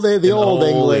 Old England. The old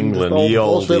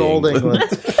England.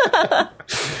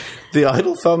 The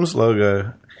Idle Thumbs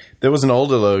logo. There was an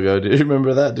older logo. Do you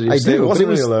remember that? Did you say do. it wasn't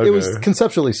really a logo? It was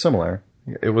conceptually similar.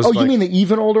 It was. You mean the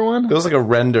even older one? There was like a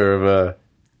render of a.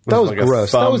 That was like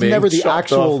gross. That was never the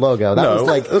actual logo. That was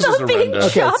like this was a render.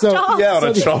 Okay, so on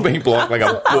a chopping block, like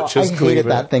a butcher's cleaver. I hated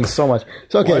that thing so much.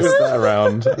 So okay, why was that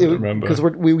around? I don't remember because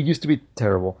we used to be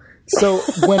terrible. So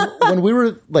when we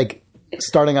were like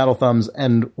starting Idle Thumbs,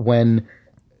 and when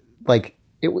like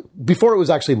before it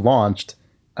was actually launched,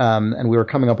 and we were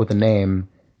coming up with a name.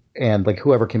 And like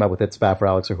whoever came up with it, Spaff or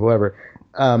Alex or whoever,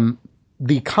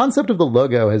 the concept of the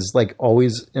logo has like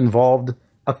always involved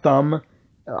a thumb.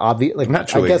 Naturally,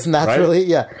 I guess naturally, right?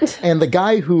 Yeah. And the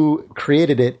guy who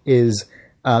created it is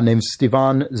named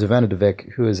Stevan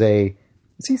Zivanovic, who is he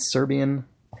Serbian?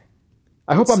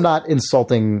 I hope I'm not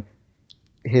insulting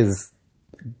his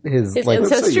like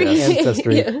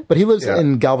ancestry. Yeah. But he lives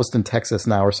in Galveston, Texas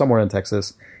now, or somewhere in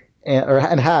Texas,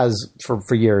 and has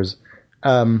for years.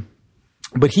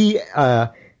 But he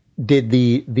did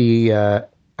the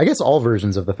I guess all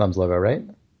versions of the Thumbs logo, right?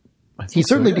 He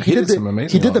certainly he did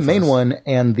the main one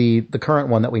and the current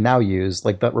one that we now use,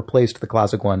 like that replaced the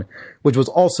classic one, which was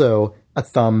also a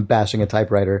thumb bashing a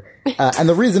typewriter. And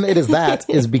the reason it is that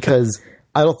is because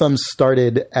Idle Thumbs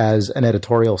started as an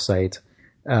editorial site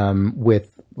with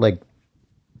like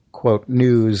quote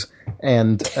news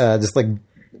and just like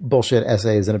bullshit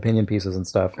essays and opinion pieces and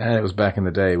stuff. And it was back in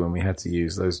the day when we had to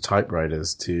use those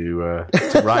typewriters to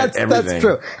write everything. That's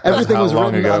true. Everything was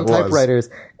written on typewriters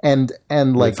and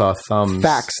like with our thumbs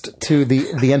faxed to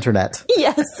the internet.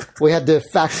 Yes. We had to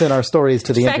fax in our stories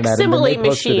to the internet and then they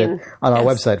posted it on our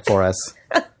website for us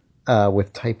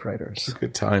with typewriters.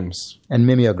 Good times. And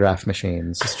mimeograph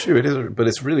machines. It's true, it is, but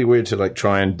it's really weird to like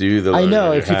try and do the I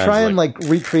know, if you try and like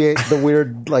recreate the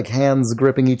weird like hands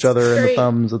gripping each other and the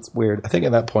thumbs, it's weird. I think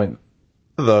at that point,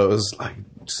 though, it was like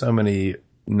so many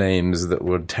names that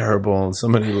were terrible and so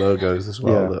many logos as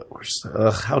well that were just,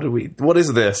 what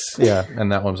is this? Yeah.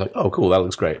 And that one was like, oh, cool, that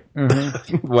looks great.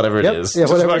 Mm-hmm. Whatever it is. Yeah,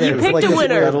 whatever it is. Picked a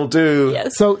winner. That'll do.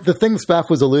 Yes. So the thing Spaff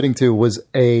was alluding to was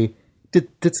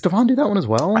Did Stefan do that one as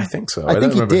well? I think so. I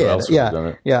think he did.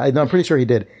 Yeah, I'm pretty sure he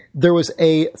did. There was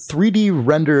a 3D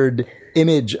rendered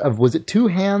image of, was it 2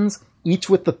 hands, each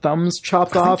with the thumbs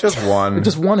chopped off? Just one.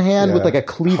 Just one hand with like a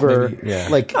cleaver,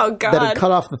 that had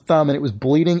cut off the thumb and it was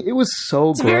bleeding. It was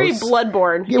so gross. It's very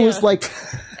Bloodborne. It was like,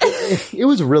 it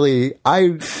was really,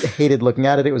 I hated looking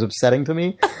at it. It was upsetting to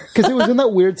me because it was in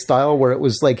that weird style where it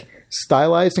was like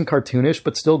stylized and cartoonish,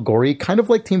 but still gory, kind of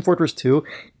like Team Fortress 2.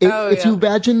 If you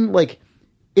imagine, like,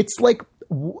 it's like,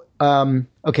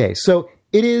 okay, so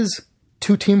it is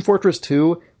to Team Fortress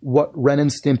 2 what Ren and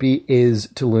Stimpy is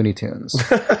to Looney Tunes.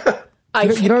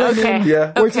 You know what I mean?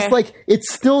 Yeah. Where it's just like,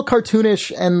 it's still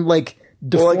cartoonish and like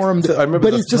deformed,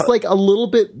 but it's just like a little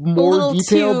bit more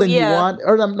detailed than you want.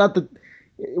 Or not the...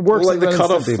 It works like the cut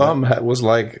off thumb was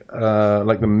like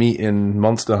the meat in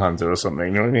Monster Hunter or something.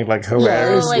 You know what I mean? Like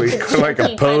hilariously, like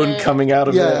a bone coming out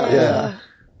of it. Yeah.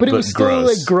 But it was still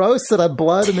like gross and had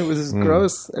blood, and it was just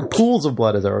gross and pools of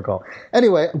blood, as I recall.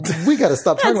 Anyway, we got to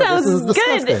stop talking about this. This is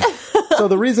disgusting. So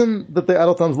the reason that the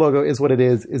Idle Thumbs logo is what it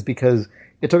is because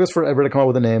it took us forever to come up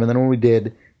with a name, and then when we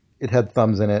did, it had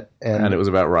thumbs in it, and it was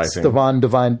about writing. Stefan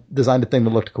designed a thing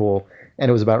that looked cool, and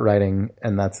it was about writing,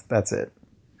 and that's it.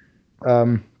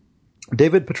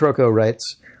 David Petrocco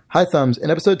writes, Hi Thumbs, in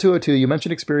episode 202 you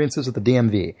mentioned experiences with the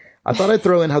DMV. I thought I'd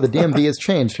throw in how the DMV has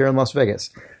changed here in Las Vegas.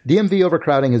 DMV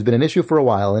overcrowding has been an issue for a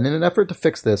while, and in an effort to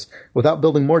fix this, without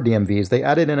building more DMVs, they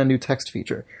added in a new text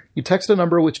feature. You text a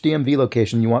number which DMV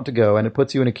location you want to go, and it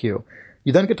puts you in a queue.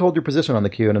 You then get told your position on the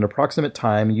queue in an approximate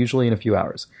time, usually in a few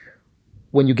hours.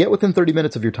 When you get within 30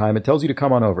 minutes of your time, it tells you to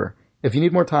come on over. If you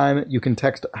need more time, you can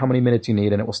text how many minutes you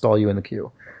need, and it will stall you in the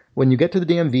queue. When you get to the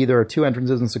DMV, there are 2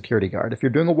 entrances and security guard. If you're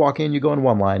doing a walk-in, you go in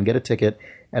one line, get a ticket,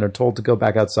 and are told to go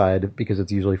back outside because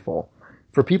it's usually full.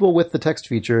 For people with the text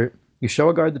feature, you show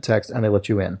a guard the text and they let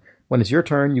you in. When it's your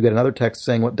turn, you get another text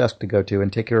saying what desk to go to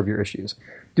and take care of your issues.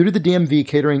 Due to the DMV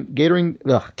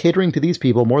catering to these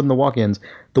people more than the walk-ins,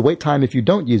 the wait time if you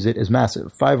don't use it is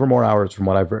massive, 5 or more hours from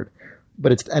what I've heard.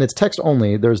 But it's text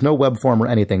only. There's no web form or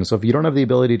anything, so if you don't have the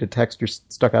ability to text, you're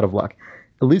stuck out of luck.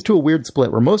 It leads to a weird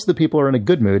split where most of the people are in a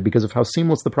good mood because of how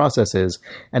seamless the process is,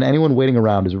 and anyone waiting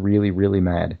around is really, really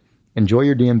mad. Enjoy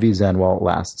your DMV Zen while it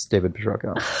lasts, David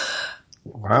Pashoko.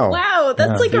 Wow,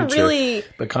 that's like a really...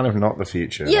 But kind of not the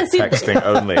future. Yeah, see, texting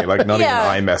only, like not even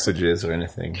iMessages or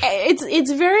anything.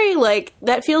 It's very like,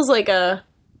 that feels like a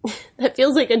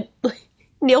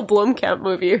Neil Blomkamp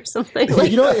movie or something.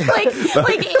 Like, like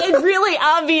a really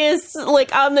obvious,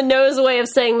 like on the nose way of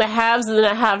saying the haves and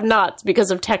the have-nots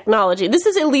because of technology. This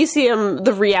is Elysium,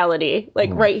 the reality, like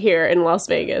right here in Las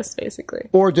Vegas, basically.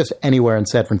 Or just anywhere in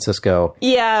San Francisco.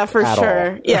 Yeah, for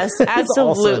sure. Yes,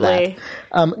 absolutely.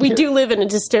 We do live in a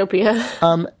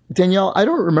dystopia. Danielle, I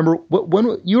don't remember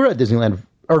when you were at Disneyland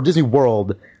or Disney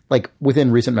World, like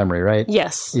within recent memory, right?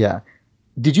 Yes. Yeah.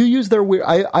 Did you use their weird...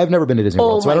 I've never been to Disney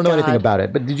World, so I don't know anything about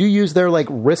it. But did you use their, like,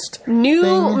 wrist New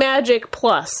thing? Magic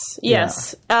Plus,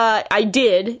 yes. Yeah. I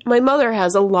did. My mother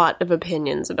has a lot of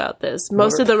opinions about this.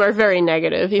 Most of them are very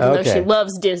negative, even though she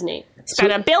loves Disney.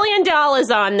 Spent $1 billion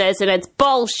on this, and it's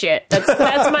bullshit.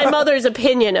 That's my mother's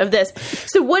opinion of this.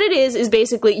 So what it is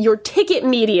basically your ticket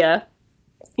media,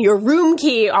 your room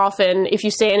key often, if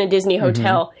you stay in a Disney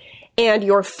hotel, and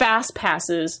your fast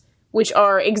passes, which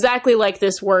are exactly like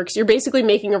this works. You're basically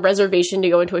making a reservation to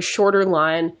go into a shorter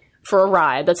line for a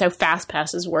ride. That's how fast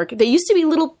passes work. They used to be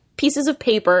little pieces of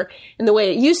paper, and the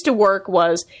way it used to work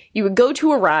was you would go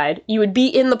to a ride, you would be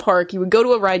in the park, you would go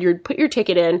to a ride, you would put your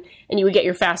ticket in, and you would get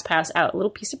your fast pass out, a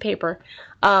little piece of paper.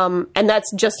 And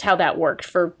that's just how that worked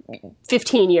for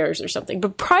 15 years or something.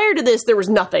 But prior to this, there was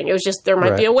nothing. It was just, there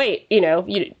might be a wait,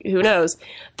 who knows.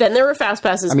 Then there were fast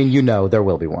passes. I mean, there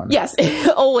will be one. Yes,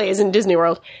 always in Disney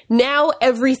World. Now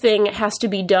everything has to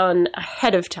be done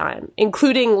ahead of time,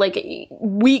 including like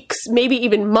weeks, maybe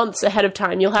even months ahead of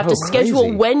time. You'll have to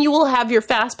schedule when you will have your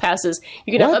fast passes.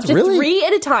 You can have up to 3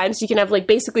 at a time, so you can have like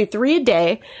basically 3 a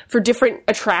day for different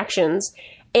attractions.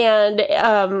 And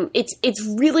it's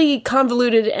really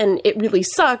convoluted, and it really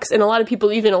sucks. And a lot of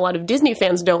people, even a lot of Disney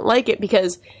fans, don't like it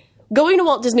because going to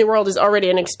Walt Disney World is already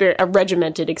a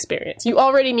regimented experience. You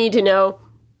already need to know,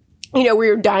 where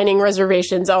your dining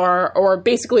reservations are, or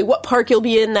basically what park you'll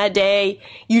be in that day.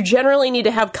 You generally need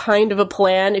to have kind of a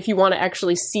plan if you want to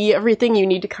actually see everything. You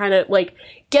need to kind of like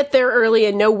get there early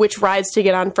and know which rides to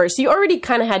get on first. So you already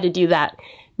kind of had to do that.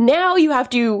 Now you have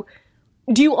to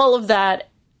do all of that,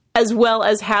 as well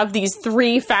as have these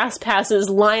 3 fast passes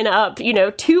line up,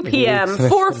 2 p.m.,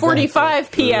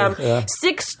 4:45 p.m.,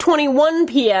 6:21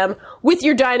 p.m. with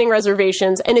your dining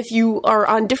reservations. And if you are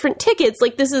on different tickets,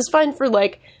 like this is fine for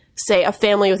like, say, a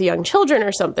family with young children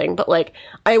or something. But like,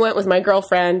 I went with my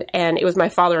girlfriend, and it was my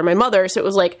father and my mother. So it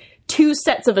was like 2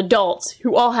 sets of adults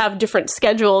who all have different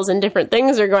schedules and different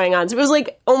things are going on. So it was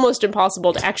like almost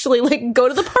impossible to actually like go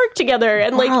to the park together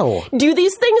and like do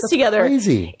these things together.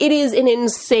 Crazy. It is an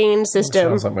insane system.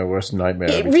 Sounds like my worst nightmare.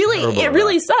 It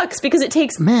really sucks because it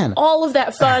takes all of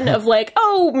that fun of like,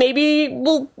 oh, maybe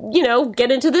we'll,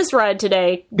 get into this ride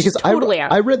today. Because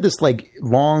I read this like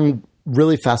long,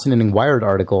 really fascinating Wired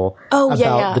article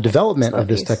about the development of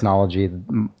this technology,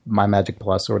 My Magic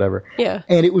Plus or whatever. Yeah.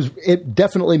 And it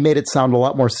definitely made it sound a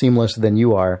lot more seamless than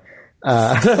you are,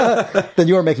 than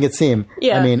you are making it seem.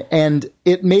 Yeah. I mean, and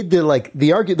it made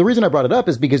the reason I brought it up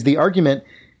is because the article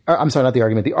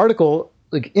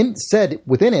said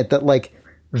within it that like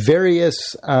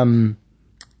various,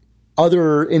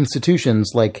 other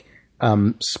institutions like,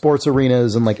 sports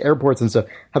arenas and like airports and stuff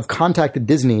have contacted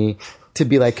Disney to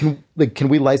be like, can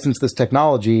we license this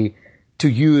technology to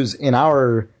use in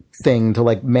our thing to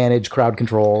like manage crowd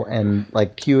control and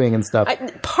like queuing and stuff?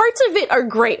 Parts of it are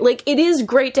great. Like it is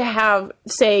great to have,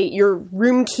 say, your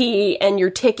room key and your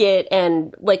ticket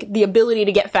and like the ability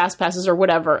to get fast passes or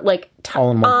whatever. Like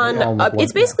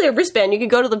it's basically a wristband. You can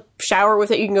go to the shower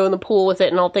with it. You can go in the pool with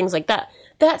it and all things like that.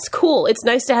 That's cool. It's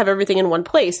nice to have everything in one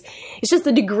place. It's just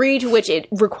the degree to which it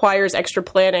requires extra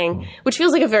planning, which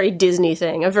feels like a very Disney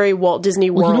thing, a very Walt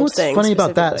Disney World thing. You know what's funny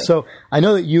about that? So I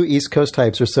know that you East Coast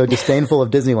types are so disdainful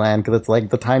of Disneyland because it's like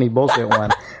the tiny bullshit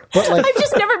one. But like, I've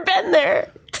just never been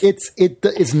there.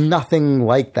 It's nothing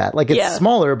like that. Like it's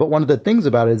smaller, but one of the things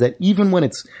about it is that even when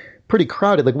it's pretty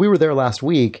crowded, like we were there last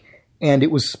week and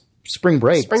it was spring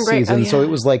break season, so it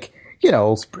was like,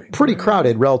 pretty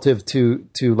crowded relative to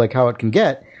like how it can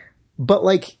get, but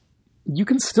like you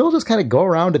can still just kind of go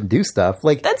around and do stuff.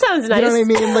 Like that sounds nice. You know what I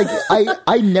mean? Like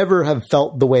I never have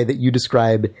felt the way that you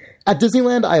describe at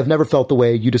Disneyland. I have never felt the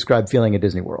way you describe feeling at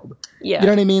Disney World. Yeah. You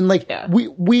know what I mean? Like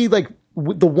we like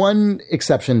the one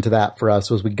exception to that for us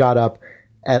was we got up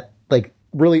at like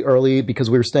really early because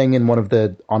we were staying in one of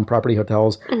the on-property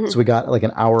hotels. Mm-hmm. So we got like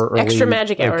an hour early. Extra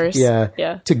magic hours.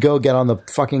 Yeah. To go get on the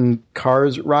fucking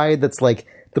Cars ride. That's like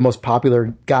the most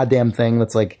popular goddamn thing.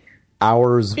 That's like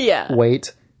hours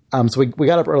wait. So we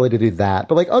got up early to do that.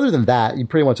 But like other than that, you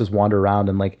pretty much just wander around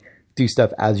and like do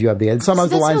stuff as you have the end.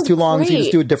 Sometimes the line's too long, so you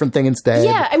just do a different thing instead.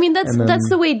 Yeah, I mean that's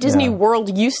the way Disney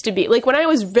World used to be. Like when I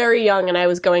was very young and I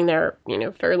was going there,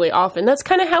 fairly often. That's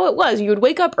kind of how it was. You would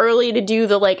wake up early to do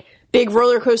the like big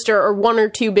roller coaster or one or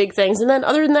two big things, and then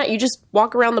other than that, you just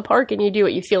walk around the park and you do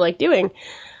what you feel like doing.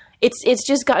 It's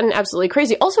just gotten absolutely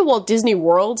crazy. Also, Walt Disney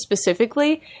World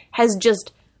specifically has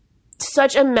just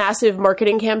such a massive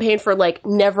marketing campaign for like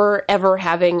never ever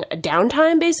having a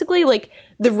downtime, basically. Like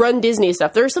the Run Disney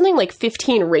stuff, there are something like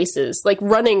 15 races, like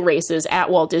running races at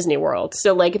Walt Disney World.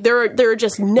 So like there are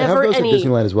just never those any at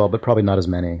Disneyland as well, but probably not as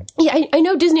many. Yeah, I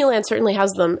know Disneyland certainly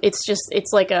has them. It's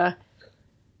like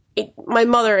my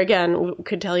mother, again,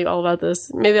 could tell you all about this.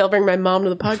 Maybe I'll bring my mom to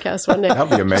the podcast one day. That'd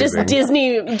be amazing. Just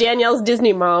Danielle's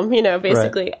Disney mom,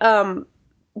 basically. Right.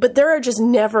 But there are just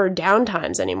never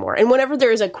downtimes anymore. And whenever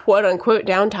there is a quote-unquote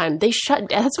downtime, they shut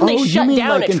down. That's when they shut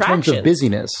down attractions. In terms of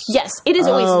busyness? Yes. It is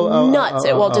always nuts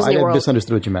at Walt Disney World. I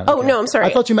misunderstood what you meant. Oh, no, I'm sorry. I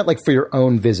thought you meant like for your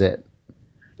own visit.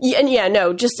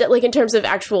 No, just like in terms of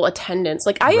actual attendance.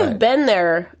 Like I have been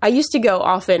there. I used to go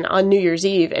often on New Year's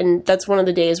Eve, and that's one of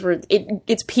the days where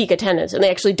it's peak attendance, and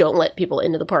they actually don't let people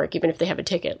into the park, even if they have a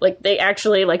ticket. Like they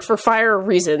actually, like for fire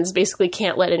reasons, basically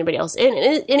can't let anybody else in,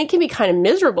 and it can be kind of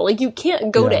miserable. Like you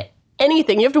can't go to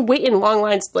anything. You have to wait in long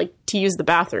lines like to use the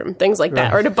bathroom, things like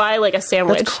that, or to buy like a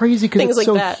sandwich. That's crazy because it's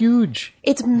like so huge.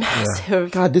 It's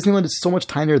massive. God, Disneyland is so much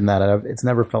tinier than that. It's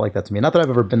never felt like that to me. Not that I've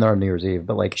ever been there on New Year's Eve,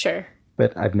 but like sure.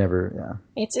 But I've never,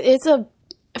 It's a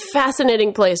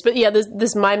fascinating place. But yeah,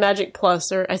 this My Magic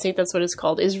Plus, or I think that's what it's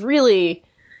called, is really...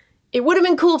 It would have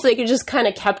been cool if they could just kind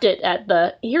of kept it at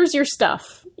the, here's your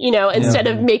stuff, instead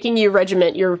of making you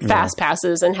regiment your fast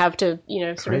passes and have to,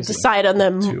 sort of decide on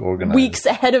them weeks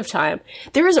ahead of time.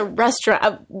 There is a restaurant,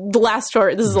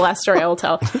 this is the last story I will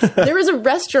tell. There is a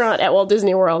restaurant at Walt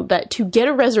Disney World that to get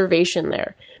a reservation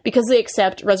there, because they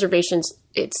accept reservations,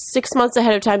 it's 6 months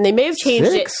ahead of time. They may have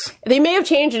changed it. They may have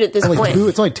changed it at this point.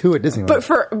 It's only 2 at Disneyland. But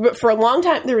for a long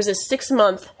time, there was a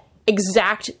 6-month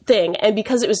exact thing, and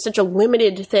because it was such a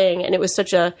limited thing, and it was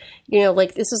such a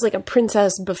like this was like a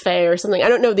princess buffet or something, I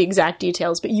don't know the exact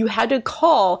details, but you had to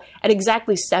call at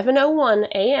exactly 7:01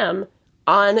 a.m.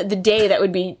 on the day that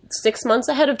would be 6 months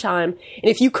ahead of time, and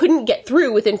if you couldn't get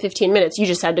through within 15 minutes, you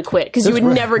just had to quit because you would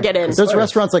never get in. There's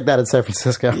restaurants like that in San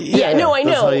Francisco. I know.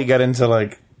 That's how you get into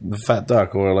like the Fat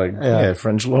Duck or like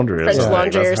French Laundry or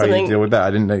something. That's how you deal with that. I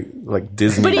didn't know like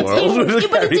Disney World.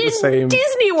 But it's in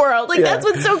Disney World. Like that's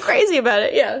what's so crazy about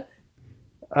it. Yeah.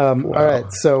 All right.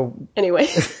 So anyway,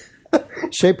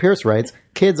 Shay Pierce writes,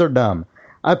 "Kids are dumb.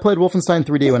 I played Wolfenstein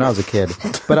 3D when I was a kid,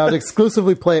 but I would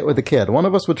exclusively play it with a kid. One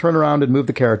of us would turn around and move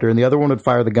the character, and the other one would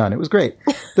fire the gun. It was great.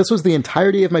 This was the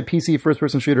entirety of my PC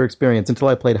first-person shooter experience until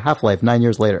I played Half-Life 9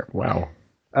 years later. Wow.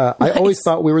 I always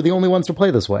thought we were the only ones to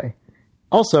play this way.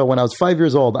 Also, when I was 5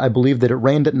 years old, I believed that it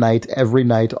rained at night, every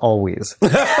night, always."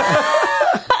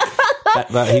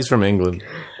 He's from England.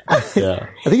 Yeah.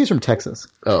 I think he's from Texas.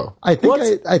 Oh. I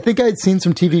think I'd seen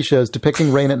some TV shows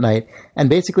depicting rain at night, and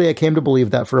basically I came to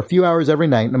believe that for a few hours every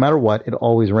night, no matter what, it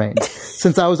always rained.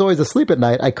 Since I was always asleep at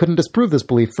night, I couldn't disprove this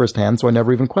belief firsthand, so I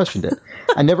never even questioned it.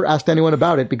 I never asked anyone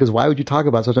about it, because why would you talk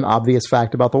about such an obvious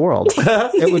fact about the world?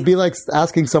 It would be like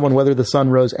asking someone whether the sun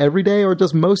rose every day or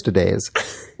just most days.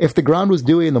 If the ground was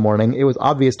dewy in the morning, it was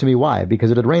obvious to me why,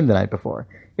 because it had rained the night before.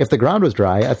 If the ground was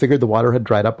dry, I figured the water had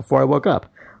dried up before I woke up.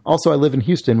 Also, I live in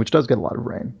Houston, which does get a lot of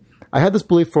rain. I had this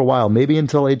belief for a while, maybe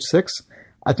until age 6.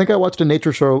 I think I watched a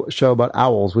nature show about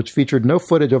owls, which featured no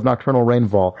footage of nocturnal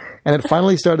rainfall, and it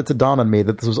finally started to dawn on me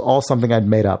that this was all something I'd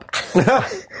made up.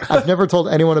 I've never told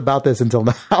anyone about this until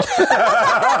now.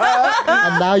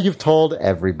 And now you've told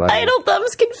everybody. Idle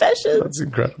Thumbs Confessions. That's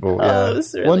incredible.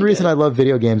 Really One reason I love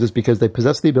video games is because they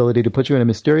possess the ability to put you in a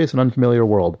mysterious and unfamiliar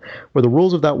world, where the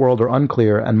rules of that world are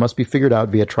unclear and must be figured out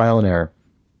via trial and error.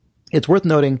 It's worth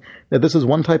noting that this is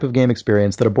one type of game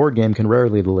experience that a board game can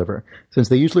rarely deliver, since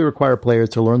they usually require players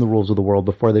to learn the rules of the world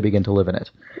before they begin to live in it.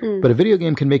 But a video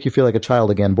game can make you feel like a child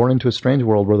again, born into a strange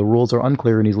world where the rules are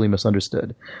unclear and easily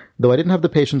misunderstood. Though I didn't have the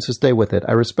patience to stay with it,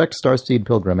 I respect Starseed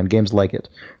Pilgrim and games like it,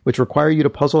 which require you to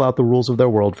puzzle out the rules of their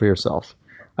world for yourself.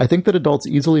 I think that adults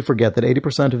easily forget that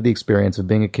 80% of the experience of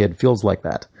being a kid feels like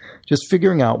that, just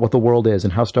figuring out what the world is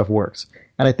and how stuff works,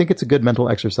 and I think it's a good mental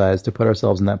exercise to put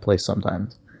ourselves in that place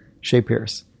sometimes. Shay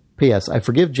Pierce. P.S. I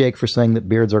forgive Jake for saying that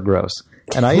beards are gross,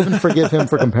 and I even forgive him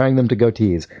for comparing them to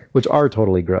goatees, which are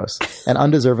totally gross, and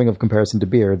undeserving of comparison to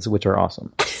beards, which are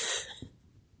awesome.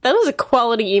 That was a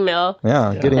quality email.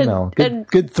 Yeah, good email. Good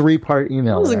 3-part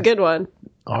email. That was a good one.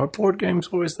 Are board games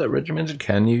always that regimented?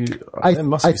 Can you? I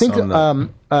think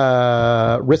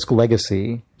Risk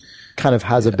Legacy kind of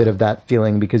has a bit of that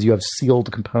feeling because you have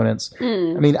sealed components. I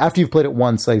mean, after you've played it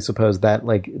once, I suppose that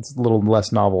like it's a little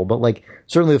less novel, but like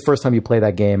certainly the first time you play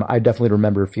that game, I definitely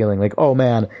remember feeling like, oh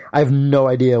man, I have no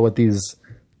idea what these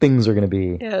things are going to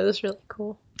be. Yeah, it was really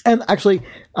cool. And actually,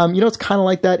 it's kind of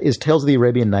like that is Tales of the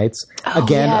Arabian Nights.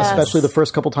 Again, especially the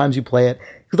first couple times you play it.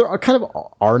 There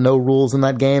are no rules in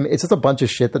that game. It's just a bunch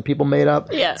of shit that people made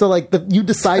up. Yeah. So like you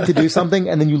decide to do something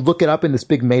and then you look it up in this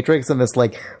big matrix and this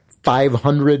like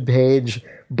 500-page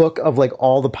book of like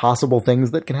all the possible things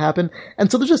that can happen.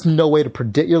 And so there's just no way to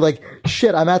predict. You're like,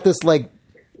 shit, I'm at this like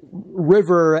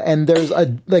river and there's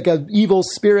a evil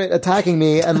spirit attacking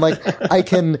me and like I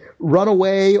can run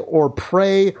away or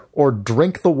pray or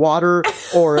drink the water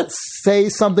or say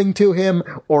something to him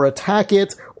or attack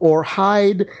it or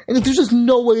hide, and there's just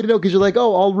no way to know because you're like,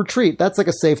 oh, I'll retreat, that's like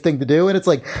a safe thing to do, and it's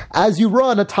like as you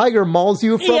run a tiger mauls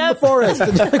you from the forest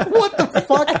and you're like, what the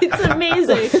fuck? It's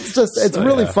amazing. It's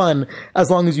really fun as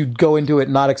long as you go into it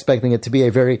not expecting it to be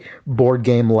a very board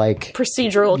game like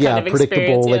procedural kind of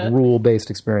predictable experience, like rule based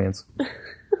experience.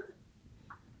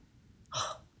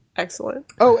 Excellent.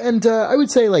 Oh, and I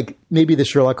would say like maybe the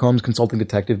Sherlock Holmes Consulting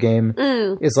Detective game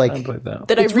is like I played that.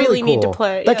 That I really need to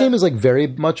play. That game is like very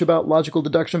much about logical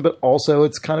deduction, but also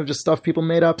it's kind of just stuff people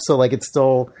made up. So like it's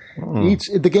still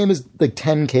the game is like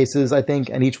 10 cases, I think,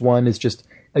 and each one is just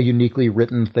a uniquely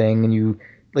written thing, and you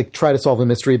like try to solve a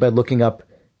mystery by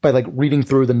reading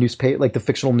through the newspaper, like the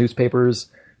fictional newspapers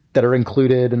that are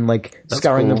included, and like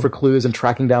scouring them for clues and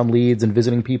tracking down leads and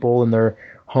visiting people in their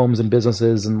homes and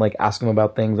businesses and like asking them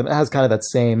about things. And it has kind of that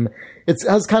same, it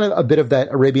has kind of a bit of that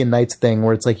Arabian Nights thing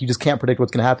where it's like you just can't predict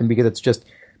what's going to happen because it's just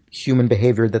human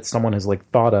behavior that someone has like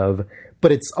thought of,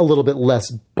 but it's a little bit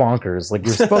less bonkers. Like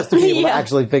you're supposed to be able to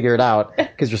actually figure it out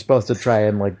because you're supposed to try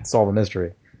and like solve a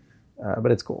mystery.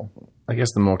 But it's cool. I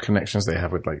guess the more connections they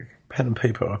have with like pen and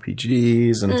paper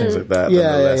RPGs and things like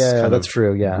that, that's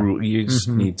true. Yeah, you just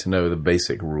need to know the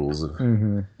basic rules of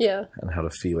and how to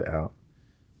feel it out.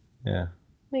 Yeah,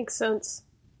 makes sense.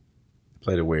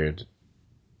 Played a weird.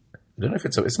 I don't know if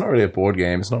it's not really a board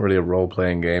game. It's not really a role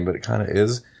playing game, but it kind of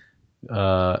is.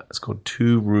 It's called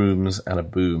Two Rooms and a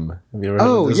Boom. Have you ever heard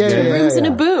of this game? Two Rooms and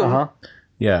a Boom. Uh-huh.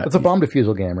 Yeah, it's a bomb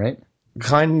defusal game, right?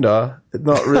 Kinda,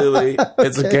 not really.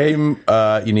 It's a game.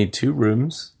 You need 2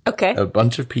 rooms, a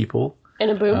bunch of people,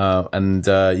 and a boom, and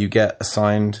you get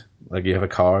assigned. Like you have a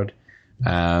card,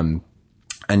 and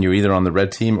you're either on the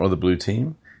red team or the blue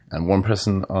team. And one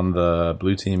person on the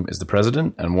blue team is the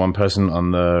president, and one person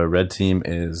on the red team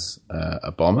is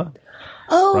a bomber.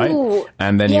 Oh, right.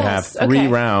 And then you have 3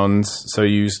 rounds. So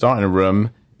you start in a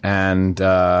room, and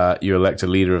you elect a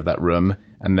leader of that room.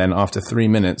 And then after 3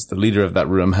 minutes, the leader of that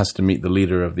room has to meet the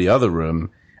leader of the other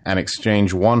room and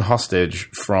exchange one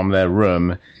hostage from their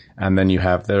room. And then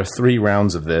there are 3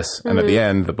 rounds of this. And at the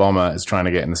end, the bomber is trying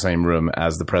to get in the same room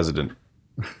as the president.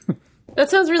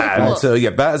 That sounds really cool. So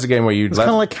that is a game where it's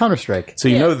kind of like Counter-Strike. So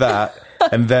you know that,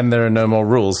 and then there are no more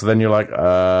rules. So then you're like,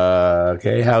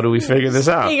 okay, how do we figure this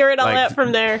out? Figure it all out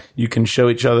from there. You can show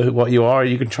each other what you are.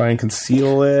 You can try and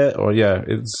conceal it. Or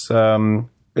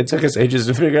it took us ages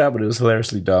to figure out, but it was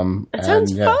hilariously dumb. It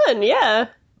sounds fun, yeah.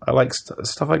 I like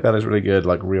stuff like that is really good,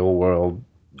 like real world.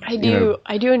 I do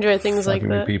enjoy things like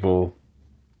that. People.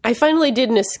 I finally did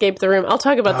an Escape the Room. I'll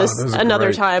talk about this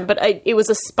another time, but it was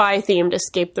a spy-themed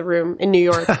Escape the Room in New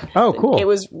York. Oh, cool. It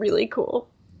was really cool.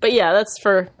 But yeah,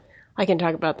 I can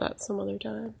talk about that some other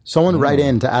time. Someone write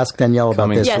in to ask Danielle about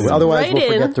this. Yes, otherwise,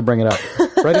 we'll forget to bring it up.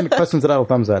 Write in to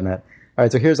questions@idlethumbs.net. All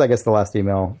right, so here's, I guess, the last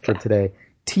email for today.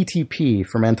 TTP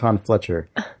from Anton Fletcher.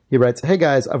 He writes, "Hey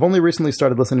guys, I've only recently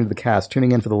started listening to the cast,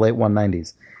 tuning in for the late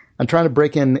 190s. I'm trying to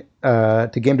break in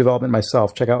to game development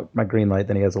myself. Check out my Greenlight."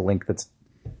 Then he has a link that's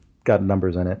got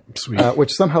numbers in it,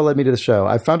 which somehow led me to the show.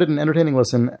 I found it an entertaining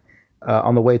listen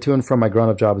on the way to and from my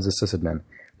grown-up job as a sysadmin.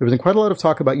 There has been quite a lot of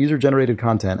talk about user-generated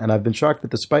content, and I've been shocked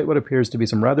that despite what appears to be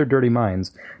some rather dirty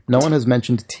minds, no one has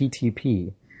mentioned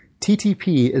TTP.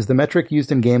 TTP is the metric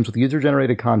used in games with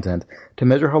user-generated content to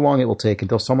measure how long it will take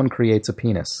until someone creates a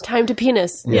penis. Time to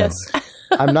penis, yes.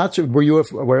 I'm not sure. Were you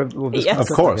aware of this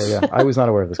concept? Of course. Okay, yeah. I was not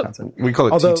aware of this concept. We call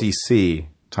it TTC,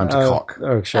 time to cock.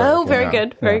 Oh, sure. Oh, very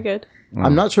good. Very good.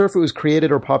 I'm not sure if it was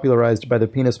created or popularized by the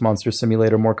penis monster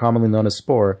simulator, more commonly known as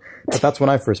Spore, but that's when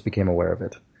I first became aware of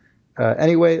it.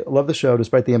 Anyway, love the show,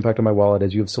 despite the impact on my wallet,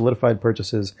 as you have solidified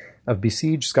purchases of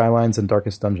Besiege, Skylines, and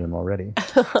Darkest Dungeon already.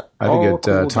 I have a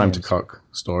good time to cock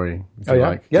story. If you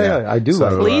like. Yeah, I do.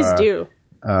 So, please do.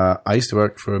 I used to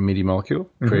work for Media Molecule,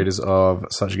 creators of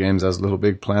such games as Little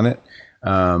Big Planet.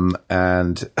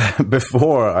 And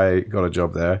before I got a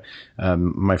job there,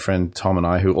 my friend Tom and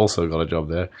I, who also got a job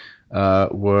there,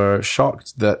 were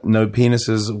shocked that no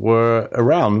penises were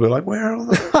around. We're like, where are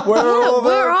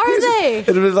they?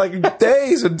 It was like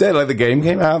days and days. Like the game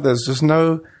came out, there's just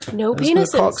no penises. No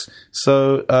cocks.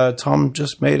 So Tom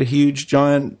just made a huge,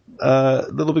 giant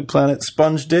Little Big Planet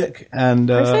sponge dick and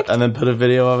then put a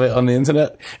video of it on the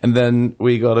internet. And then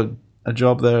we got a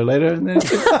job there later, and then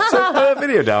took the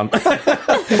video down.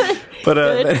 But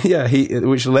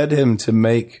which led him to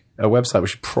make a website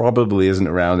which probably isn't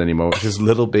around anymore, which is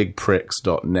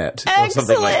littlebigpricks.net or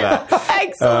something like that.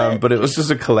 Excellent. But it was just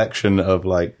a collection of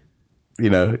like,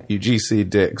 UGC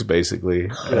dicks basically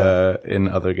in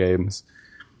other games.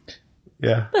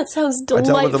 Yeah, that sounds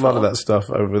delightful. I dealt with a lot of that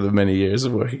stuff over the many years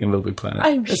of working in Little Big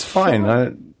Planet. It's fine.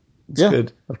 It's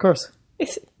good. Of course.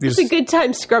 It's a good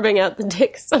time scrubbing out the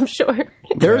dicks, I'm sure.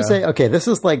 There is this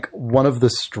is like one of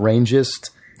the strangest,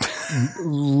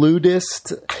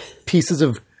 lewdest pieces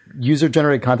of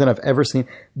user-generated content I've ever seen.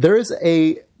 There is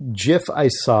a GIF I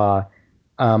saw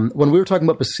when we were talking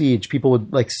about Besiege. People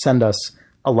would like send us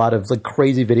a lot of like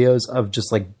crazy videos of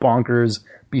just like bonkers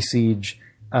Besiege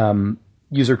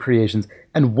user creations.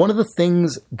 And one of the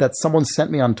things that someone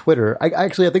sent me on Twitter, I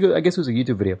guess it was a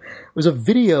YouTube video. It was a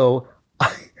video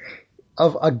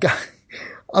of a guy,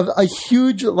 of a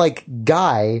huge like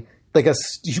guy, like a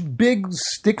big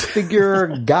stick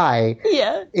figure guy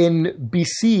in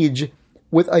Besiege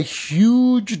with a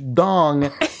huge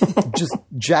dong just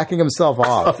jacking himself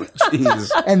off. Oh, jeez.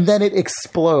 And then it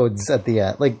explodes at the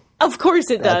end. Like, of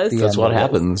course it does. That's what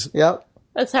happens. Yep.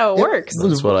 That's how it works.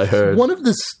 That's what I heard. One of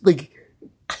this, like,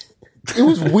 it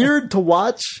was weird to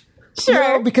watch.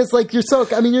 Sure. Because like you're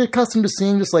accustomed to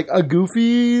seeing just like a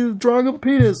goofy drawing of a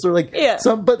penis or like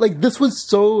but like this was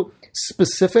so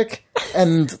specific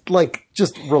and like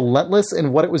just relentless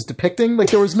in what it was depicting.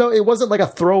 Like it wasn't like a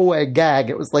throwaway gag.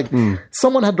 It was like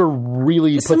someone had to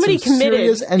really put some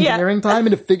serious engineering time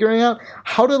into figuring out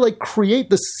how to like create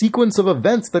the sequence of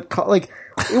events that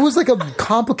it was like a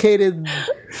complicated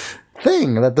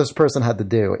thing that this person had to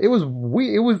do. It was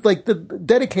like the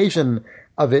dedication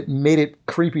of it made it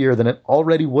creepier than it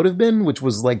already would have been, which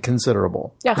was like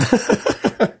considerable. Yeah.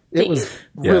 It was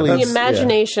really the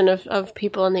imagination of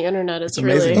people on the internet is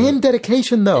really and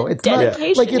dedication though. It's dedication,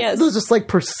 not like it was just like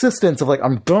persistence of like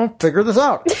I'm gonna figure this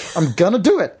out. I'm gonna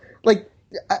do it. Like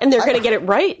and they're gonna get it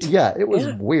right. Yeah, it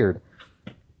was weird.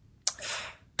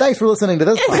 Thanks for listening to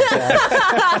this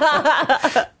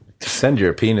podcast. Send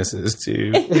your penises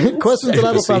to questions at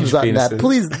idlethumbs.net.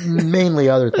 Please, mainly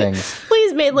other things.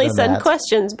 Please mainly send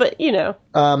questions, but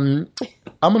I'm going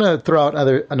to throw out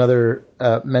another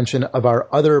mention of our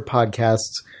other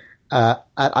podcasts at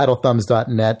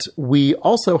idlethumbs.net. We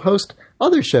also host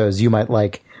other shows you might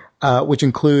like, which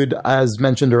include, as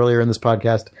mentioned earlier in this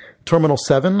podcast, Terminal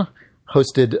 7,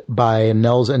 hosted by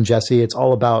Nels and Jesse. It's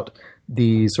all about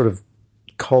the sort of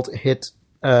cult hit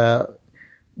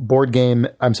card game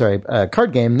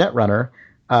Netrunner.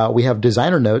 We have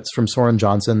designer notes from Soren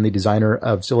Johnson, the designer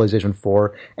of Civilization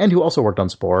 4, and who also worked on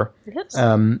Spore. Yes.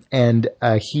 And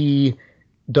he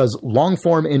does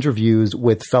long-form interviews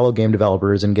with fellow game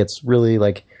developers and gets really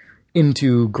like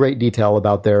into great detail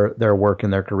about their work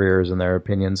and their careers and their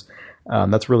opinions.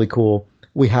 That's really cool.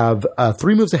 We have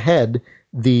 3 Moves Ahead,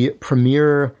 the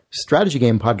premier strategy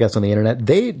game podcast on the internet.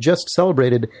 They just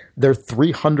celebrated their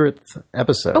 300th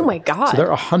episode. Oh my God. So they're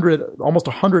almost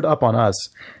 100 up on us.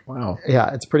 Wow.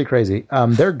 Yeah, it's pretty crazy.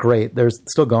 They're great. They're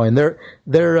still going. Their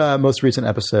most recent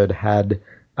episode had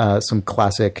some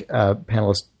classic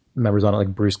panelist members on it,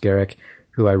 like Bruce Garrick,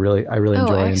 who I really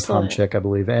enjoy, and Tom Chick, I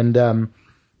believe. And who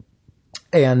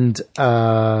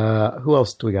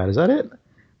else do we got? Is that it?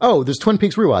 Oh, there's Twin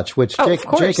Peaks Rewatch, which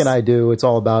Jake and I do. It's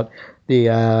all about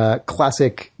the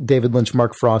classic David Lynch,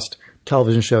 Mark Frost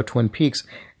television show Twin Peaks.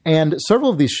 And several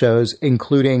of these shows,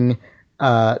 including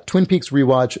Twin Peaks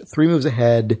Rewatch, 3 Moves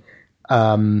Ahead,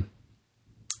 and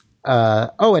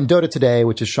Dota Today,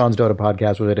 which is Sean's Dota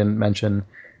podcast, which I didn't mention,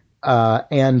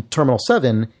 and Terminal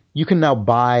 7, you can now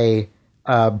buy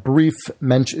brief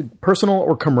personal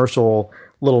or commercial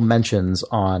little mentions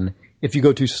on. If you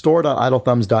go to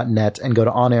store.idlethumbs.net and go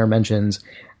to on-air mentions,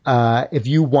 if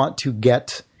you want to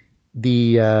get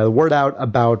the word out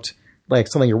about like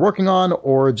something you're working on,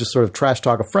 or just sort of trash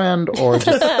talk a friend, or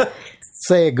just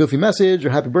say a goofy message or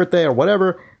happy birthday or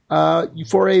whatever,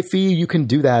 for a fee, you can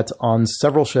do that on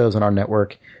several shows on our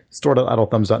network.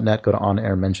 Store.idlethumbs.net, go to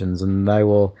on-air mentions, and I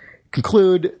will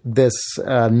conclude this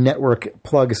network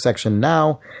plug section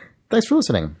now. Thanks for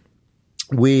listening.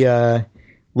 We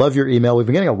love your email. We've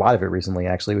been getting a lot of it recently,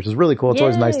 actually, which is really cool. It's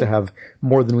always nice to have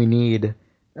more than we need.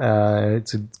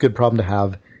 It's a good problem to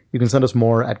have. You can send us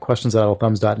more at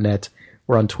questions@idlethumbs.net.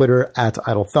 We're on Twitter at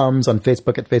IdleThumbs, on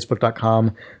Facebook at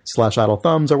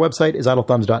facebook.com/IdleThumbs. Our website is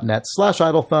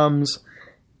idlethumbs.net/IdleThumbs.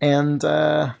 And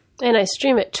I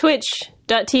stream at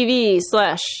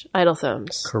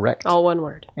twitch.tv/IdleThumbs. Correct. All one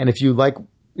word. And if you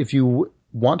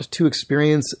want to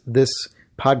experience this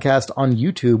podcast on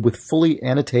YouTube with fully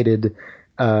annotated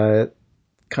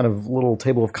kind of little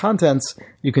table of contents,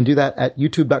 you can do that at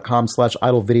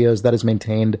youtube.com/idlevideos. That is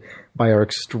maintained by our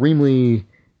extremely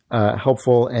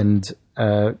helpful and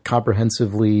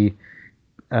comprehensively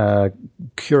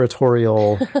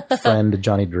curatorial friend,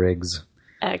 Johnny Driggs.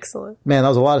 Excellent. Man, that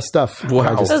was a lot of stuff. Wow.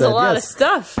 That was a lot of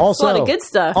stuff. Also, a lot of good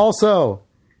stuff. Also,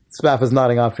 Spaff is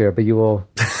nodding off here, but you will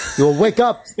wake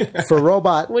up for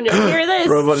Robot. When you hear this.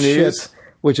 Robot News.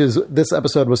 Which is, this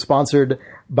episode was sponsored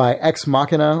by Ex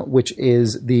Machina, which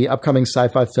is the upcoming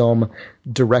sci-fi film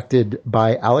directed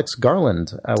by Alex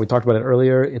Garland. We talked about it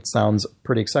earlier. It sounds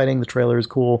pretty exciting. The trailer is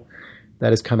cool.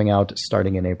 That is coming out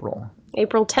starting in April.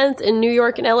 April 10th in New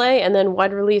York and LA, and then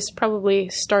wide release probably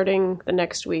starting the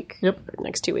next week. Yep. Or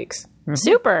next 2 weeks. Mm-hmm.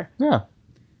 Super. Yeah.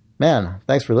 Man,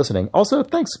 thanks for listening. Also,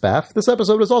 thanks, Spaff. This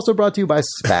episode is also brought to you by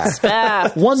Spaff.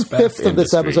 Spaff. 1/5 of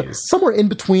this episode, somewhere in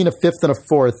between a fifth and a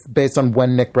fourth, based on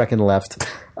when Nick Brecken left,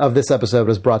 of this episode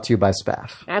was brought to you by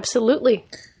Spaff. Absolutely.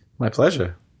 My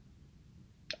pleasure.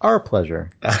 Our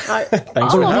pleasure.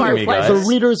 Thanks for having me, guys. The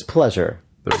reader's pleasure.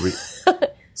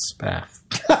 Spaff.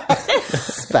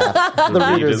 Spaff. The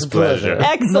reader's pleasure.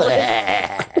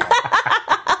 Excellent.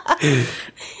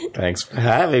 Thanks for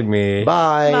having me.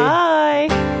 Bye.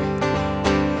 Bye.